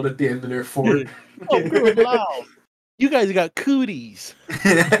girls allowed" at the end of their fort. No girls allowed. You guys got cooties.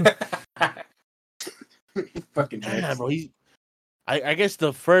 Fucking Damn, nuts. bro. I guess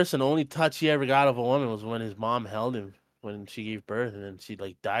the first and only touch he ever got of a woman was when his mom held him when she gave birth, and then she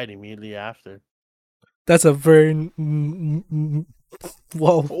like died immediately after. That's a very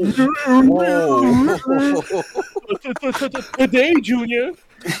whoa. Today, Junior.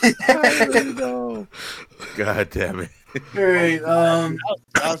 God damn it. All right,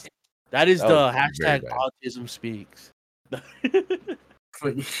 That is That the was very hashtag bad. autism speaks.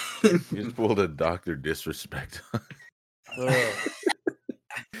 You just pulled a doctor disrespect.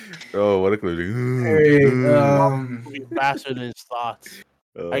 Oh, what a clue. Faster than his thoughts.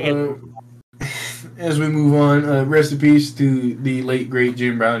 Oh, I get as we move on, rest in peace to the late great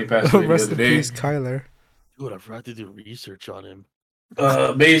Jim Brown. He passed away the Rest other in day. peace, Kyler. Dude, I forgot to do research on him.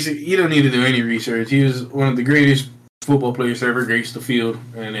 Basically, you don't need to do any research. He was one of the greatest football players to ever grace the field,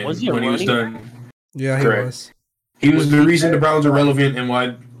 and then Was he a when he was running done, Yeah, he Correct. was. he was Was the he reason the better? Browns are relevant and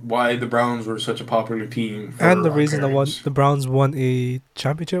why the Browns were such a popular team. For And the our reason parents. the Browns won a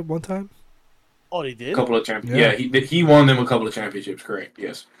championship one time. Oh, they did? A couple of champions. Yeah. Yeah, he won them a couple of championships. Correct.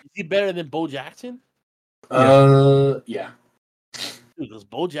 Yes. Is he better than Bo Jackson? Yeah. Dude, because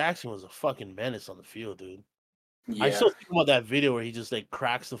Bo Jackson was a fucking menace on the field, dude. Yeah. I still think about that video where he just like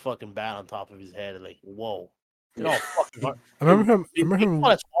cracks the fucking bat on top of his head and like, whoa. You know, fucking hard. I remember him.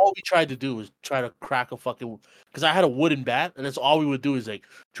 That's all we tried to do was try to crack a fucking. Because I had a wooden bat, and that's all we would do is like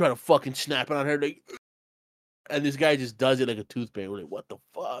try to fucking snap it on her, like. And this guy just does it like a toothpick. We're like, what the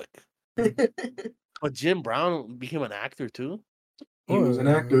fuck? But Jim Brown became an actor too. He was an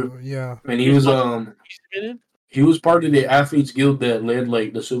actor, Yeah. and he was He's been in. he was part of the athletes guild that led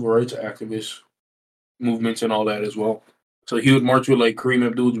like the civil rights activist movements and all that as well. So he would march with like Kareem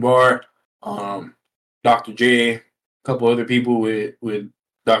Abdul-Jabbar, Dr. J, a couple other people with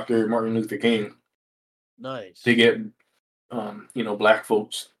Dr. Martin Luther King Nice. to get black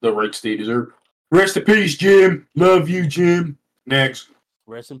folks the rights they deserve. Rest in peace, Jim. Love you, Jim. Next.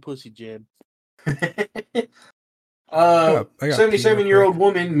 Rest in pussy, Jim. I got 77-year-old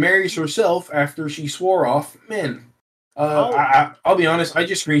woman marries herself after she swore off men. I'll be honest, I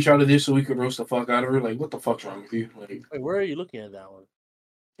just screenshotted this so we could roast the fuck out of her. Like, what the fuck's wrong with you? Like, Wait, where are you looking at that one?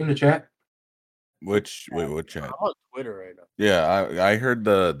 in the chat. what chat? I'm on Twitter right now. Yeah, I heard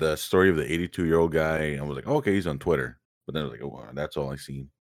the story of the 82-year-old guy and I was like, oh, okay, he's on Twitter. But then I was like, oh, wow, that's all I seen.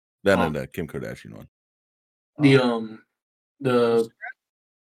 Then and the Kim Kardashian one. The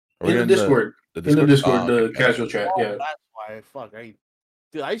Are we In the Discord. In the Discord, Oh, the okay. casual chat. Oh, Yeah. that's why. Fuck,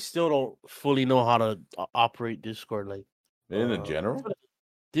 dude, I still don't fully know how to operate Discord. Like, In the general?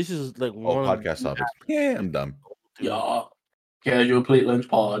 this is like Oh, one of podcast topics. Yeah, I'm dumb. dude, Yeah. Casual plate lunch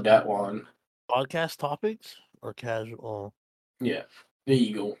pod. That one. podcast topics or casual. Yeah. There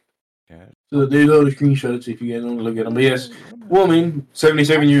you go. Yeah. So there you go, the screenshots if you guys want to look at them. But yes, woman,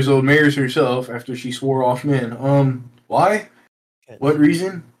 77 years old, marries herself after she swore off men. Why? What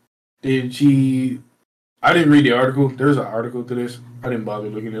reason? Did she... I didn't read the article. There's an article to this. I didn't bother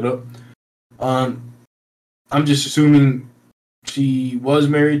looking it up. I'm just assuming she was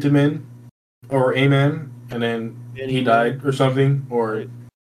married to men, or a man, and then he died or something, or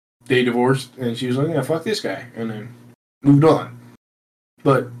they divorced, and she was like, yeah, fuck this guy, and then moved on.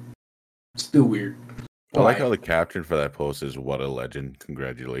 But still weird. I like how the caption for that post is "What a legend!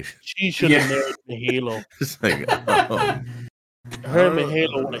 Congratulations." She should have married Mahalo. It's like, Her and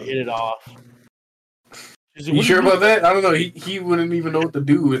Mahalo would have hit it off. You sure about that? I don't know. He wouldn't even know what to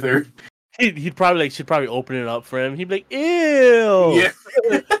do with her. He'd probably she'd probably open it up for him. He'd be like, "Ew, Yeah.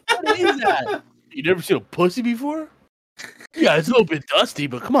 what is that? You never seen a pussy before? Yeah, it's a little bit dusty,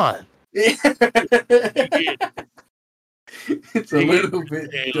 but come on." It's a little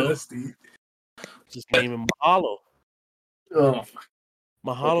bit dusty. Just name him Mahalo. Oh.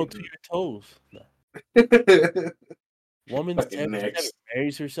 Mahalo to your toes. Woman Fucking 77 next.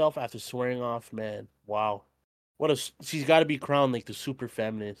 marries herself after swearing off man. Wow. She's got to be crowned like the super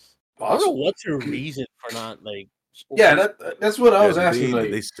feminist. I don't know what's her reason for not like. Yeah, that's what I was asking. Did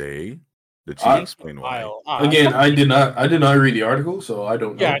Like, they say? Did she explain why? Again, I did not read the article, so I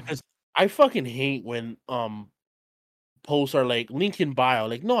don't know. Yeah, because I fucking hate when posts are like link in bio.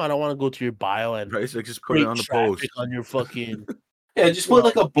 Like, no, I don't want to go to your bio and Right, so just put it on the post. on your fucking. Yeah, just put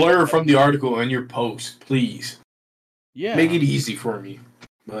like a blur from the article on your post, please. Yeah, Make it easy for me.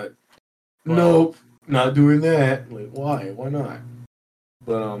 But nope, not doing that. Like, why? Why not?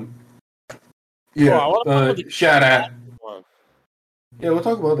 But yeah. Shout out. Yeah, we'll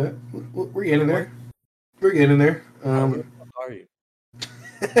talk about that. We're getting there. We're getting there. Where the fuck are you?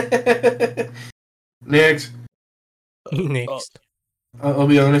 Next. Next. I'll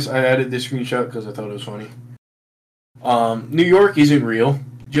be honest, I added this screenshot because I thought it was funny. New York isn't real.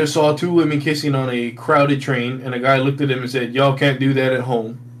 Just saw two women kissing on a crowded train, and a guy looked at them and said, "Y'all can't do that at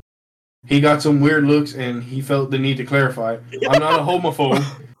home." He got some weird looks, and he felt the need to clarify, "I'm not a homophobe,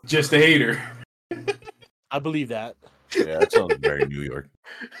 just a hater." I believe that. Yeah, that sounds very New York.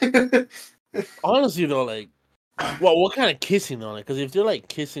 Honestly, though, like, well, what kind of kissing though? Like, because if they're like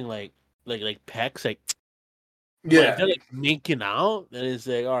kissing, like pecks, like, Yeah, if they're like making out, then it's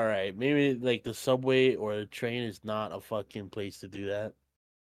like, all right, maybe like the subway or the train is not a fucking place to do that.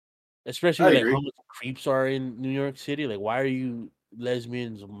 Especially with, like how much creeps are in New York City. Like, why are you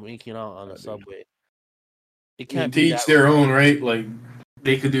lesbians making out on the subway? It can't be each their own, right? Like,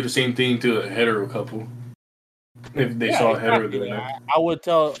 they could do the same thing to a hetero couple if they saw a hetero doing that. I would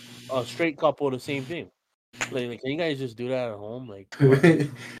tell a straight couple the same thing. Like, can you guys just do that at home? Like,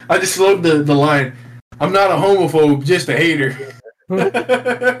 I just love the line. "I'm not a homophobe, just a hater."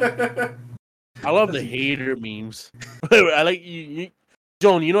 I love the hater memes. I like you,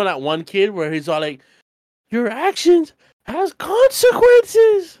 Joan. You know that one kid where he's all like, "Your actions has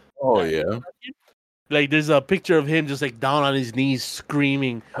consequences." Oh yeah. Like, there's a picture of him just like down on his knees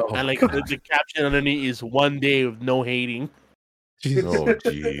screaming, and like the caption underneath is "One day with no hating." Oh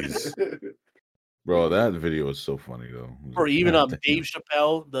jeez. Bro, that video was so funny though. Or even Dave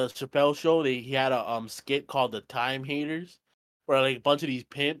Chappelle, the Chappelle Show, he had a skit called "The Time Haters," where like a bunch of these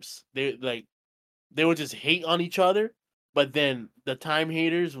pimps, they would just hate on each other, but then the Time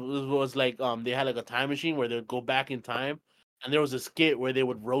Haters was like they had like a time machine where they would go back in time, and there was a skit where they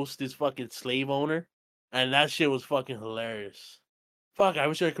would roast this fucking slave owner, and that shit was fucking hilarious. Fuck, I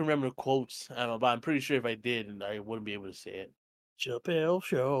wish I could remember the quotes. I don't know, but I'm pretty sure if I did, and I wouldn't be able to say it. Chappelle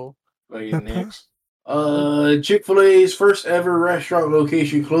Show. Next. Chick-fil-A's first ever restaurant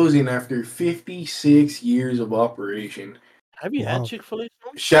location closing after 56 years of operation. Have you had Chick-fil-A?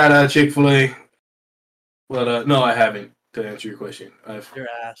 Shout out Chick-fil-A. But no, I haven't. To answer your question, Your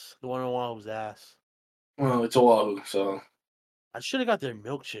ass. The one on Oahu's ass. Well, it's Oahu, so I should have got their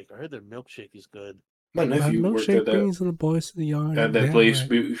milkshake. I heard their milkshake is good. my nephew worked at brings the boys to the yard. that place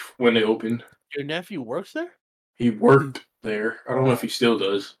when they opened. Your nephew works there? He worked there. I don't know if he still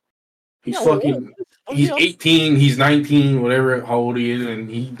does. He's Yeah, fucking. He's 18. He's 19. Whatever how old he is, and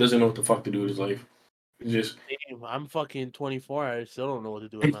he doesn't know what the fuck to do with his life. It's just. Damn, I'm fucking 24. I still don't know what to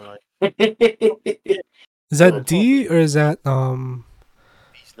do with my life. Is that D or is that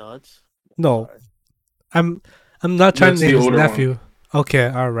These nuts. No, I'm not trying to name his nephew. Okay,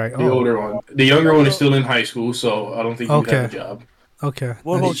 all right. The Oh, older one. The younger one is still in high school, so I don't think he'd have a Okay. job. okay.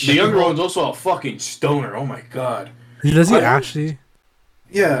 What about The younger one's also a fucking stoner. Oh my god. Does he I- actually?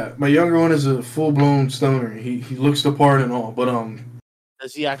 Yeah, my younger one is a full blown stoner. He looks the part and all, but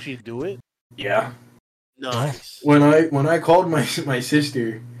Does he actually do it? yeah. Nice. When I called my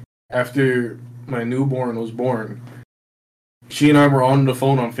sister after my newborn was born, she and I were on the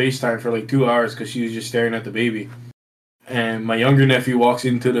phone on FaceTime for like 2 hours because she was just staring at the baby. And my younger nephew walks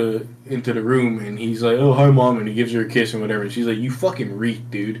into the room and he's like, "Oh, hi, mom," and he gives her a kiss and whatever. And she's like, "You fucking reek,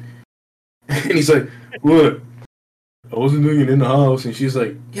 dude." And he's like, "What? I wasn't doing it in the house." And she's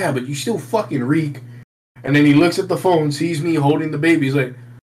like, "Yeah, but you still fucking reek." And then he looks at the phone, sees me holding the baby. He's like,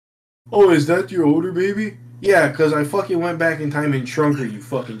 "Oh, is that your older baby?" "Yeah, because I fucking went back in time and shrunk her, you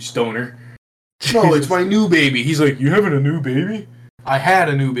fucking stoner." "No, it's my new baby." He's like, "You having a new baby?" "I had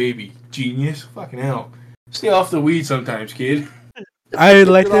a new baby, genius." Fucking hell. Stay off the weed sometimes, kid. I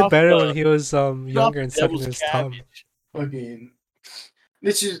liked it off better the- when he was younger and sucking Devil's his thumb. cabbage. Fucking.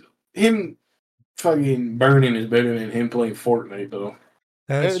 This is. Him fucking burning is better than him playing Fortnite, though.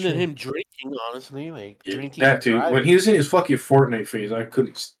 That's And then true. him drinking, honestly, like drinking. That and too. driving. When he was in his fucking Fortnite phase, I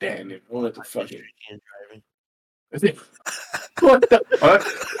couldn't stand it. I wanted to fucking. Drinking and driving. What the fuck?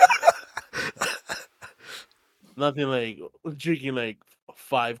 Nothing like drinking like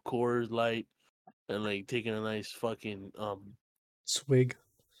 5 Coors Light and like taking a nice fucking Swig.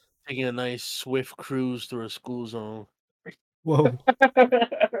 taking a nice swift cruise through a school zone. Whoa.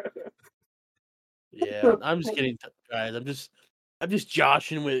 Yeah, I'm just kidding, guys. I'm just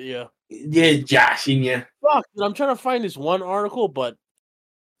joshing with you. Yeah, joshing you. Fuck, dude, I'm trying to find this one article, but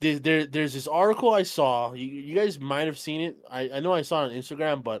there's this article I saw. You guys might have seen it. I know I saw it on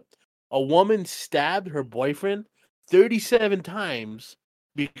Instagram, but a woman stabbed her boyfriend 37 times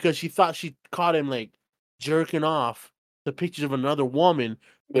because she thought she caught him like jerking off the pictures of another woman.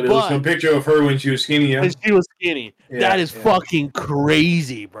 But it was some picture of her when she was skinny, yeah? And she was skinny. Yeah, that is yeah. fucking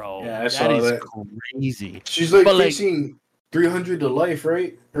crazy, bro. Yeah, I that saw is that. crazy. She's like But, like- facing 300 to life,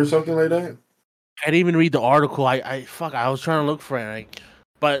 right? Or something like that? I didn't even read the article. I was trying to look for it,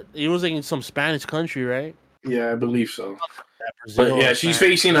 but it was like in some Spanish country, right? Yeah, I believe so. Brazil But yeah, or she's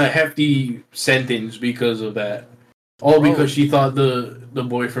Spanish. facing a hefty sentence because of that. All because Bro. she thought the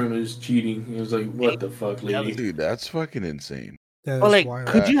boyfriend was cheating. He was like, "What the fuck, lady?" Dude, that's fucking insane. That But is like, wild.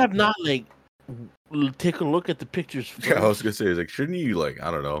 could you have not like take a look at the pictures first? Yeah, I was gonna say, it's like, shouldn't you like, I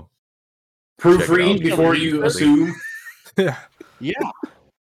don't know? Proofread out. before you assume. Yeah. Yeah,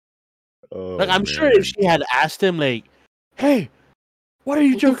 Oh, like I'm sure man. if she had asked him, like, "Hey, what are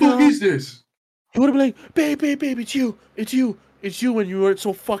you What the joking fuck on?" is this? He would have been like, babe, it's you. When you weren't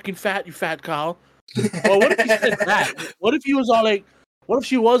so fucking fat, you fat cow." Well, what if he said that? What if he was all like, what if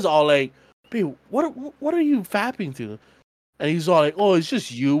she was all like, "Babe, what are you fapping to?" And he's all like, "Oh, it's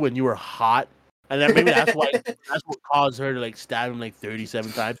just you when you were hot." And then maybe that's what caused her to like stab him like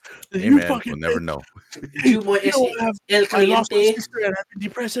 37 times. Hey, You man, fucking we'll never bitch. know. You boy, You know, el I lost my caliente. sister and I've been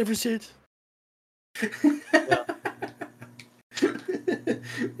depressed ever since.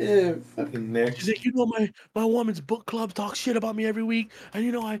 Yeah, fucking next. She's like, my woman's book club talks shit about me every week,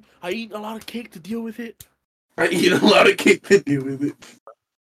 and I eat a lot of cake to deal with it. I eat a lot of cake to deal with it.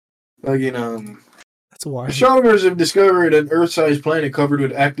 Fucking That's wild. astronomers have discovered an Earth-sized planet covered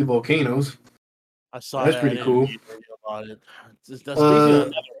with active volcanoes. I saw That's that. pretty I didn't cool. read about it. That's basically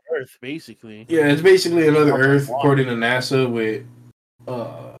another Earth, basically. Yeah, it's basically another Up Earth, water. according to NASA, with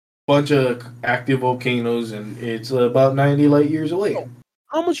a bunch of active volcanoes, and it's about 90 light years away.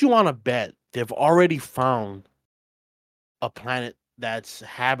 How much you want to bet they've already found a planet that's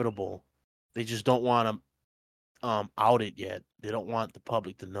habitable? They just don't want to out it yet. They don't want the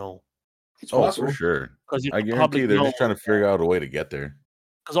public to know. It's Oh, possible. for sure. Because if I the guarantee public they're knows, just trying to figure out a way to get there.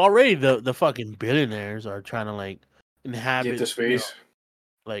 because already the fucking billionaires are trying to like inhabit Get to space.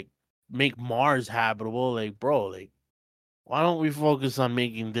 like make Mars habitable. Like, bro, like, why don't we focus on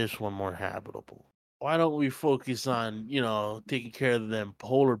making this one more habitable? Why don't we focus on, taking care of them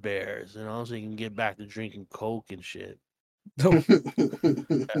polar bears, so you can get back to drinking Coke and shit. I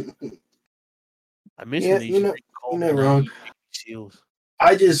miss Yeah, when they used to drink Coke you're not and wrong. eat seals.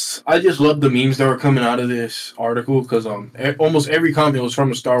 I just love the memes that were coming out of this article because almost every comment was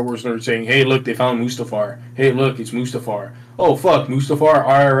from a Star Wars nerd saying, "Hey, look, they found Mustafar. Hey, look, it's Mustafar. Oh fuck, Mustafar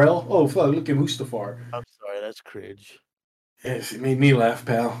IRL. Oh fuck, look at Mustafar." I'm sorry, that's cringe. Yes, it made me laugh,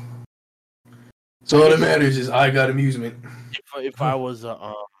 pal. So all that matters is I got amusement. If I was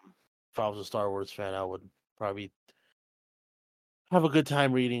a Star Wars fan, I would probably have a good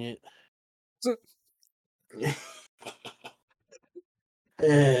time reading it.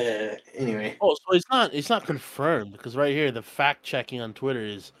 Anyway. Oh, so it's not confirmed because right here the fact checking on Twitter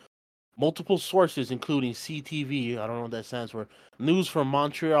is multiple sources, including CTV. I don't know what that stands for. News from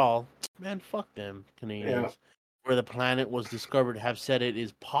Montreal. Man, fuck them Canadians. Where the planet was discovered, have said it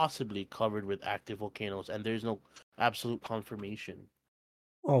is possibly covered with active volcanoes, and there's no absolute confirmation.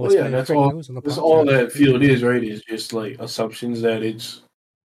 Oh, Well, yeah, that's all. That's all that field is, right? Is just like assumptions that it's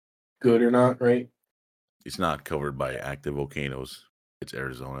good or not, right? It's not covered by active volcanoes. It's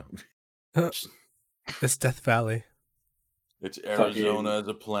Arizona. It's Death Valley. It's Arizona as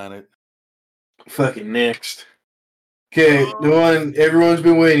a planet. Fucking next. Okay, the one everyone's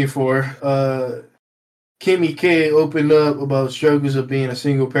been waiting for. Kimmy K opened up about struggles of being a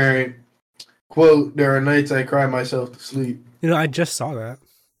single parent. Quote, there are nights I cry myself to sleep. You know, I just saw that.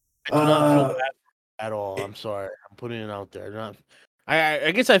 I do not feel bad at all. I'm sorry. I'm putting it out there.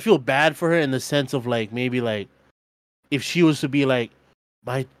 I guess I feel bad for her in the sense of like maybe like if she was to be like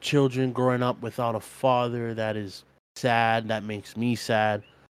my children growing up without a father, that is sad. That makes me sad.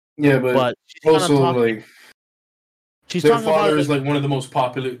 Yeah, but she's also like she's their talking father about is like one of the most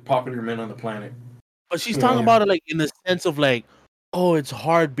popular men on the planet. But she's talking about it like in the sense of like, oh, it's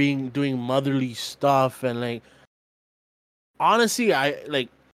hard doing motherly stuff and like. Honestly, I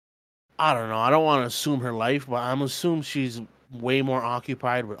don't know. I don't want to assume her life, but I'm assuming she's way more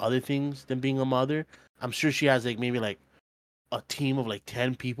occupied with other things than being a mother. I'm sure she has like maybe like a team of like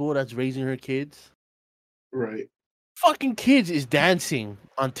 10 people that's raising her kids. Right. Fucking kids is dancing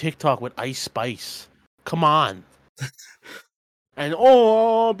on TikTok with Ice Spice. Come on. And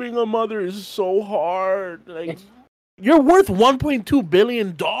being a mother is so hard. Like you're worth $1.2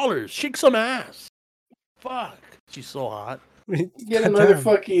 billion. Shake some ass. Fuck. She's so hot. Get another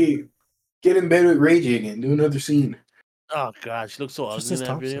fucking get in bed with Ray J again. Do another scene. Oh god, she looks so ugly in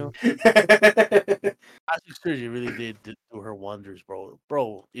that video. Plastic surgery really did do her wonders, bro.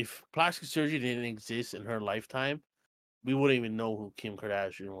 Bro, if plastic surgery didn't exist in her lifetime, we wouldn't even know who Kim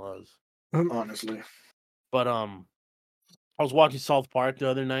Kardashian was. Honestly. But I was watching South Park the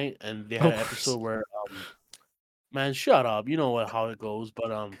other night, and they had an episode where man, shut up. You know how it goes.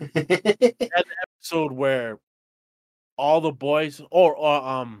 But they had an episode where all the boys,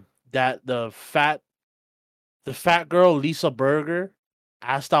 that the fat girl Lisa Berger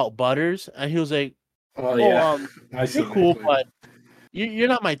asked out Butters, and he was like, "You're cool, but you're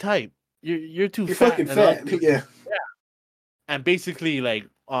not my type. You're too fat. Fucking fat. Yeah." And basically, like,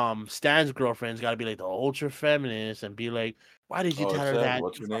 Stan's girlfriend's got to be like the ultra feminist and be like, "Why did you tell her that?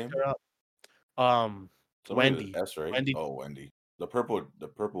 What's her name? Wendy. S, right? Wendy. Oh, Wendy. The purple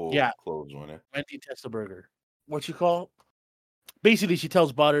clothes one. Wendy Testaberger. What you call? Basically, she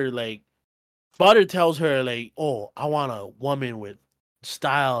tells Butter tells her like, "Oh, I want a woman with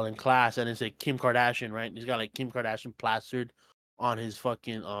style and class," and it's like Kim Kardashian, right? He's got like Kim Kardashian plastered on his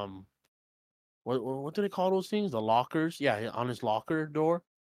fucking what do they call those things? The lockers? Yeah, on his locker door.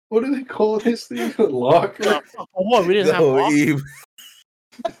 What do they call this thing? A locker? What? We didn't have lockers.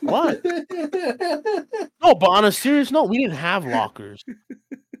 What? No, but on a serious note, we didn't have lockers.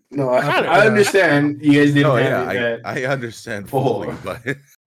 No, I understand. You guys didn't have it. I understand fully, but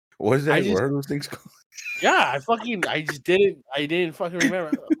what is that? What are those things called? Yeah, I didn't fucking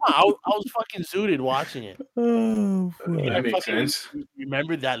remember. I was fucking zooted watching it. Oh, that makes sense.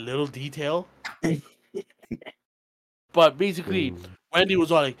 Remember that little detail? But basically, Wendy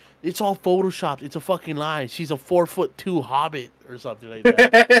was all like, "It's all photoshopped. It's a fucking lie. She's a 4'2" hobbit or something like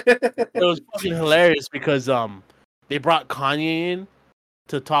that." It was fucking hilarious because they brought Kanye in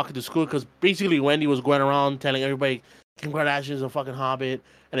to talk to school because basically Wendy was going around telling everybody Kim Kardashian is a fucking hobbit,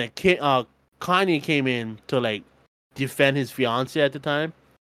 and then Kanye came in to like defend his fiance at the time.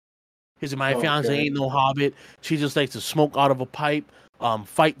 He's like, my fiance ain't no hobbit. She just likes to smoke out of a pipe,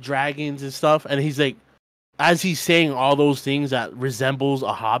 fight dragons and stuff. And he's like, as he's saying all those things that resembles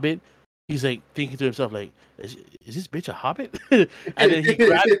a hobbit, he's like thinking to himself, like, is this bitch a hobbit? And then he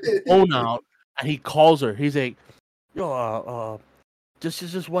grabs his phone out and he calls her. He's like, yo,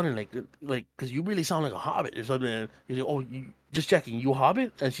 just wondering, like, because you really sound like a hobbit or something. And he's like, oh, you just checking, you a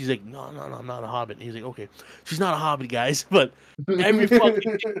hobbit? And she's like, no, I'm not a hobbit. And he's like, okay, she's not a hobbit, guys. But every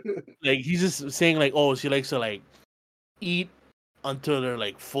fucking like, he's just saying like, oh, she likes to like eat until they're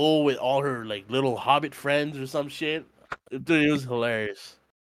like full with all her like little hobbit friends or some shit. Dude, it was hilarious.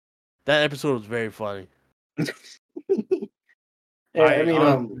 That episode was very funny. Yeah, I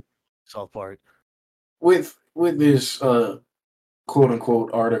mean, South Park. With this quote unquote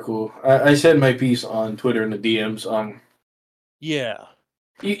article, I said my piece on Twitter in the DMs. Yeah.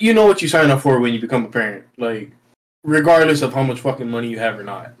 You know what you sign up for when you become a parent, like regardless of how much fucking money you have or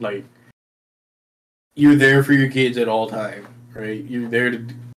not. Like, you're there for your kids at all time. right? You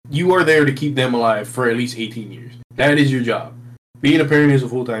are there to keep them alive for at least 18 years. That is your job. Being a parent is a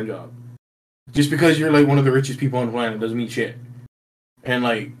full-time job. Just because you're like one of the richest people on the planet doesn't mean shit. And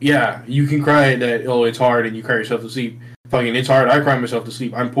like, yeah, you can cry that, oh, it's hard, and you cry yourself to sleep. Fucking, it's hard. I cry myself to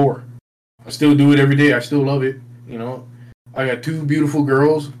sleep. I'm poor. I still do it every day. I still love it. You know, I got 2 beautiful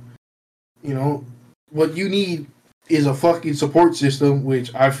girls. You know, what you need is a fucking support system,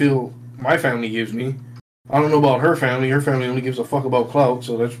 which I feel my family gives me. I don't know about her family. Her family only gives a fuck about clout,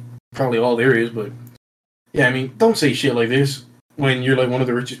 so that's probably all there is. But yeah, I mean, don't say shit like this when you're like one of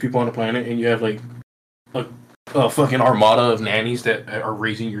the richest people on the planet and you have like a fucking armada of nannies that are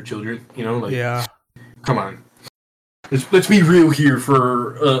raising your children. You know, like, Yeah. come on. Let's be real here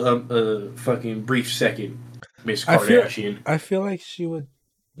for a fucking brief second, Miss Kardashian. I feel like she would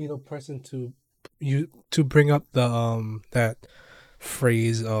be the person to bring up the that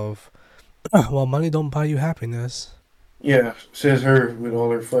phrase of, well, money don't buy you happiness. Yeah, says her with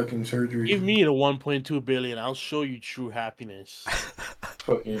all her fucking surgery. Give me the 1.2 billion. I'll show you true happiness.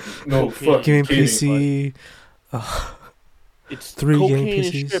 Fucking no Okay. fucking Game kidding. PC. It's 3 game cocaine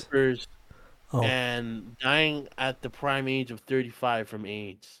and PCs. strippers Oh, and dying at the prime age of 35 from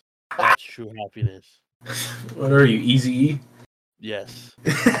AIDS. That's true happiness. What are you, Easy? Yes.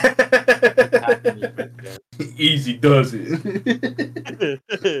 Easy does it.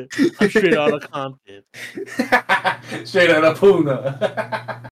 I'm straight out of Compton. Straight out of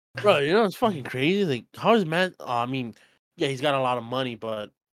Puna. Bro, you know it's fucking crazy. Like, how is man? I mean, yeah, he's got a lot of money, but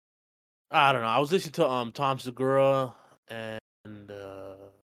I don't know. I was listening to Tom Segura and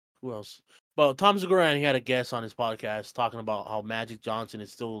who else? Well, Tom Segura, and he had a guest on his podcast talking about how Magic Johnson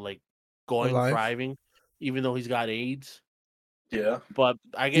is still like going Alive? thriving, even though he's got AIDS. Yeah. But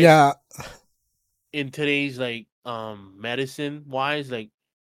I guess yeah. in today's like medicine wise, like,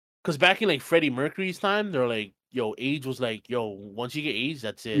 because back in like Freddie Mercury's time, they're like, yo, AIDS was like, yo, once you get AIDS,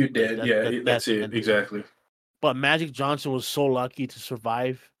 that's it. You're Like, dead. That's it. and- Exactly. But Magic Johnson was so lucky to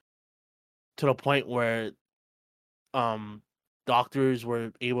survive to the point where doctors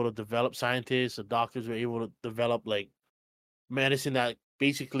were able to develop scientists, the doctors were able to develop like medicine that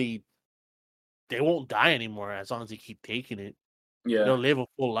basically they won't die anymore as long as they keep taking it. Yeah. They'll live a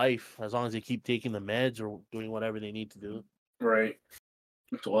full life as long as they keep taking the meds or doing whatever they need to do. Right.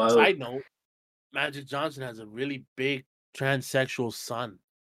 It's wild. Side note, Magic Johnson has a really big transsexual son.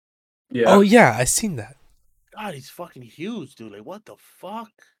 Yeah. Oh yeah, I seen that. God, he's fucking huge, dude. Like, what the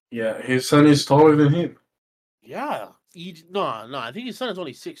fuck? Yeah. His son is taller than him. Yeah. No. I think his son is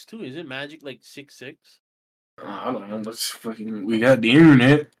only 6'2". Isn't Magic like 6'6"? I don't know. Let's fucking. We got the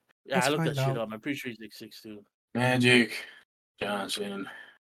internet. Yeah, Let's I looked that find shit out. up. I'm pretty sure he's like 6'2". Magic Johnson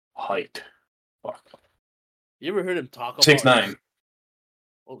height. Fuck. You ever heard him talk about 6'9".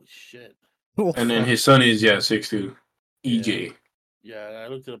 Holy shit. Oh, And then fuck. his son is 6'2". EJ. Yeah, I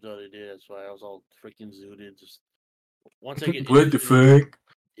looked it up the other day. That's why I was all freaking zooted in. Just once I get What the into it, fuck?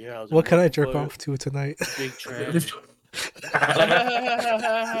 yeah, I was What like, can I the jerk fuck? off to tonight? Big trans.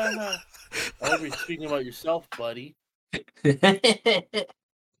 I hope you're speaking about yourself, buddy.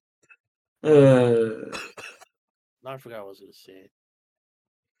 No, I forgot what I was gonna say.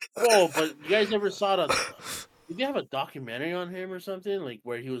 Oh, but you guys never saw the? Did they have a documentary on him or something? Like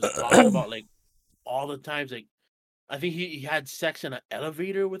where he was talking about like all the times, like I think he had sex in an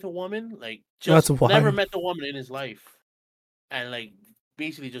elevator with a woman, like just That's never wild. met the woman in his life, and like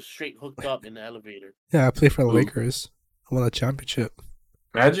basically just straight hooked up in the elevator. Yeah, I played for the Ooh. Lakers. I won a championship.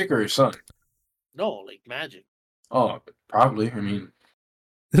 Magic or his son? No, like Magic. Oh, probably. I mean,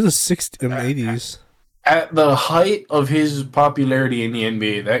 This is 60s and 80s. at the height of his popularity in the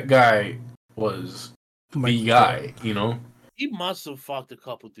NBA, that guy was the guy, you know? He must have fucked a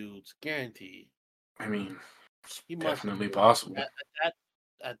couple dudes, guarantee. I mean, He must have definitely been. possible.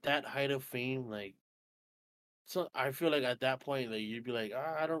 At that height of fame, like, so I feel like at that point, like you'd be like,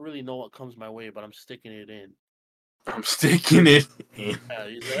 I don't really know what comes my way, but I'm sticking it in. I'm sticking it in. Yeah,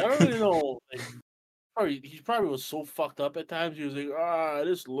 he's like, I don't really know. Like, he probably was so fucked up at times. He was like,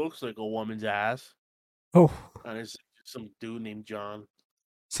 this looks like a woman's ass, Oh, and it's some dude named John.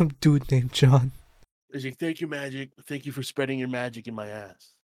 some dude named John. He's like, thank you, Magic. Thank you for spreading your magic in my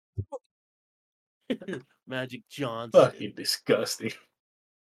ass. Magic Johnson. Fucking disgusting.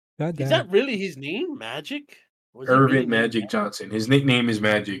 God Is damn. that really his name, Magic? Was he really Irvin named Magic Johnson. His nickname is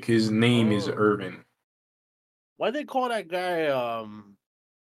Magic. His name is Oh. Irvin. Why they call that guy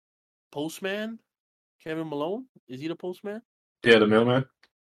Postman? Kevin Malone? Is he the postman? Yeah, the mailman.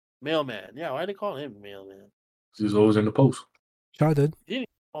 Mailman. Yeah, why they call him Mailman? He's always in the post. Shaw did.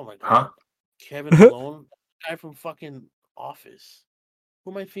 Oh my god. Huh? Kevin Malone? Guy from fucking Office.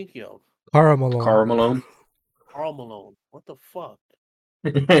 Who am I thinking of? Cara Malone. Carl Malone. Karl Malone. What the fuck?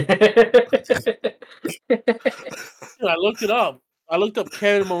 Dude, I looked it up. I looked up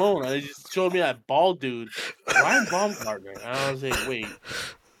Kevin Malone, and it just showed me that bald dude, Ryan Baumgartner. And I was like, wait.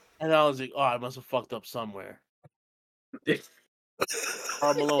 And I was like, oh, I must have fucked up somewhere.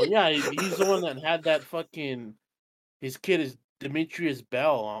 Karl Malone. Yeah, he's the one that had that fucking. His kid is Demetrius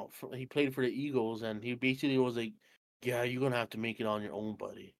Bell. He played for the Eagles, and he basically was like, yeah, you're going to have to make it on your own,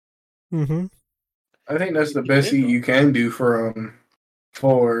 buddy. Mm-hmm. I think that's the best thing you can do for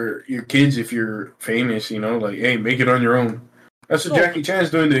your kids if you're famous. You know, like, hey, make it on your own. That's what Jackie Chan's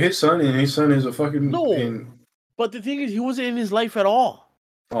doing to his son, and his son is a fucking. No. But the thing is, he wasn't in his life at all.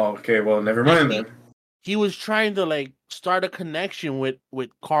 Oh, okay. Well, never mind then. He was trying to like start a connection with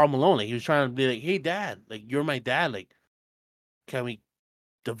Karl Malone. Like, he was trying to be like, hey, dad, like, you're my dad. Like, can we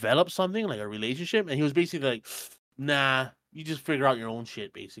develop something, like a relationship? And he was basically like, nah, you just figure out your own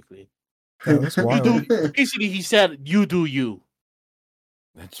shit, basically. Yeah, that's wild. Basically, he said, you do you.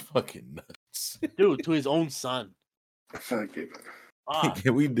 That's fucking nuts. Dude, to his own son. Fuck it.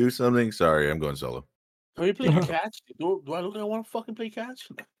 Can we do something? Sorry, I'm going solo. Can we play catch? Do I look like I want to fucking play catch?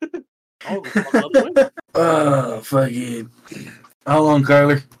 I'll go fuck another way. Fucking. How long,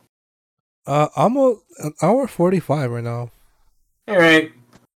 Kyler? I'm an hour 45 right now. All right.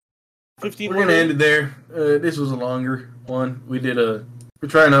 15 We're gonna end it there. This was a longer one. We're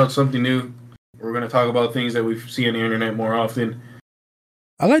trying out something new. We're gonna talk about things that we see on the internet more often.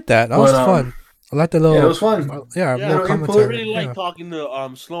 I like that. That was fun. I like the little. Yeah, it was fun. Yeah, Yeah, more I commentary. really like talking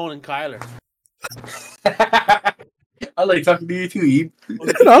to Sloan and Kyler. I like talking to you too, Eve.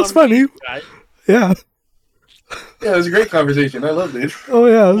 That was funny. Guys. Yeah. Yeah, it was a great conversation. I loved it. Oh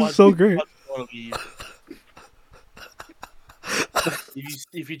yeah, it was so great.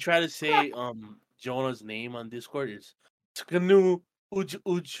 If you try to say Jonah's name on Discord, it's Skanu Uj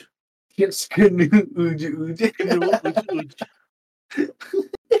Uj. It's Skanu Uj Uj. Skanu Uj Uj.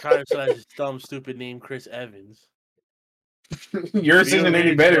 Kyler still has his dumb, stupid name, Chris Evans. Yours isn't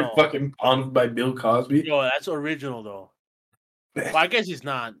any better. No. Fucking Pond by Bill Cosby. Yo, that's original though. Well, I guess it's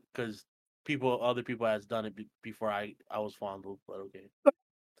not because other people has done it before I was fondled, but okay.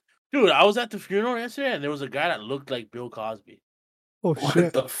 Dude, I was at the funeral yesterday, and there was a guy that looked like Bill Cosby. Oh What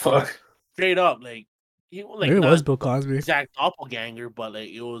shit! the fuck? Straight up, like he like Maybe it not was Bill Cosby. exact doppelganger, but like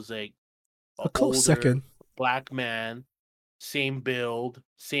it was like A close older second. black man, same build,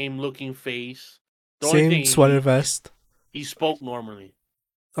 same looking face. The only Same thing, sweater vest. He spoke normally.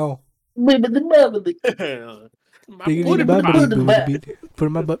 Oh. My Biggity booty pop. Put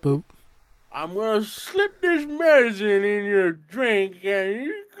in my butt boop. I'm gonna slip this medicine in your drink, and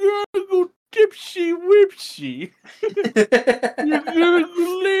you're gonna go tipsy whipsy. You're gonna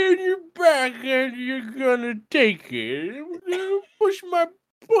go lay on your back, and you're gonna take it. I'm gonna push my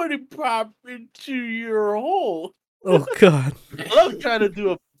booty pop into your hole. Oh god. I love trying to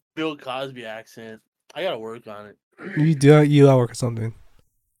do a Bill Cosby accent. I gotta work on it. You gotta work or something.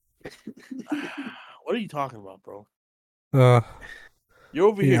 What are you talking about, bro? You're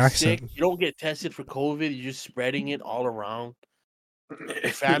over Your here accent. sick. You don't get tested for COVID. You're just spreading it all around.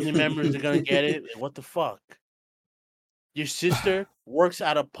 Your family members are gonna get it. Like, what the fuck? Your sister works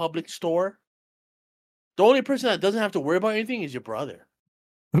at a public store. The only person that doesn't have to worry about anything is your brother.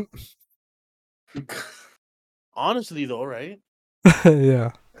 Honestly, though, right?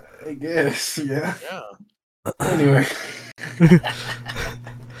 Yeah. I guess, yeah. Yeah. Anyway.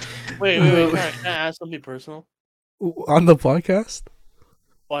 Wait. Can I ask something personal? On the podcast?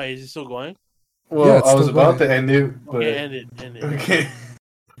 Why is it still going? Well, Yeah, it's I was still about going. to end it, but Okay, end it. okay.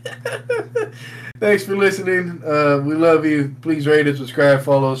 Thanks for listening. We love you. Please rate and subscribe.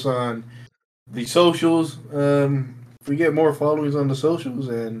 Follow us on the socials. If we get more followers on the socials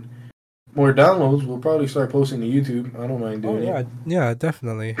and more downloads, we'll probably start posting to YouTube. I don't mind Oh doing yeah, it. yeah,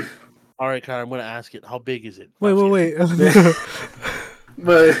 definitely. All right, Connor, I'm gonna ask it. How big is it? Wait.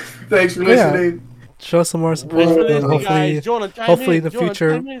 But thanks for Yeah. listening. Show some more support. Thanks for And listening, hopefully, guys. Jonah, chime hopefully in the Jonah,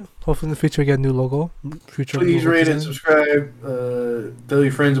 future- chime in. hopefully in the future we get a new logo. Future Please logo rate and design. subscribe. Tell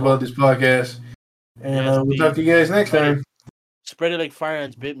your friends about this podcast. And Yes, we'll please. talk to you guys next time. Spread it like fire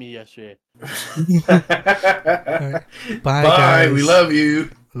ants bit me yesterday. Bye, Bye. guys. We love you.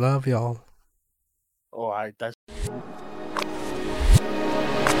 Love y'all. Oh, all right. That's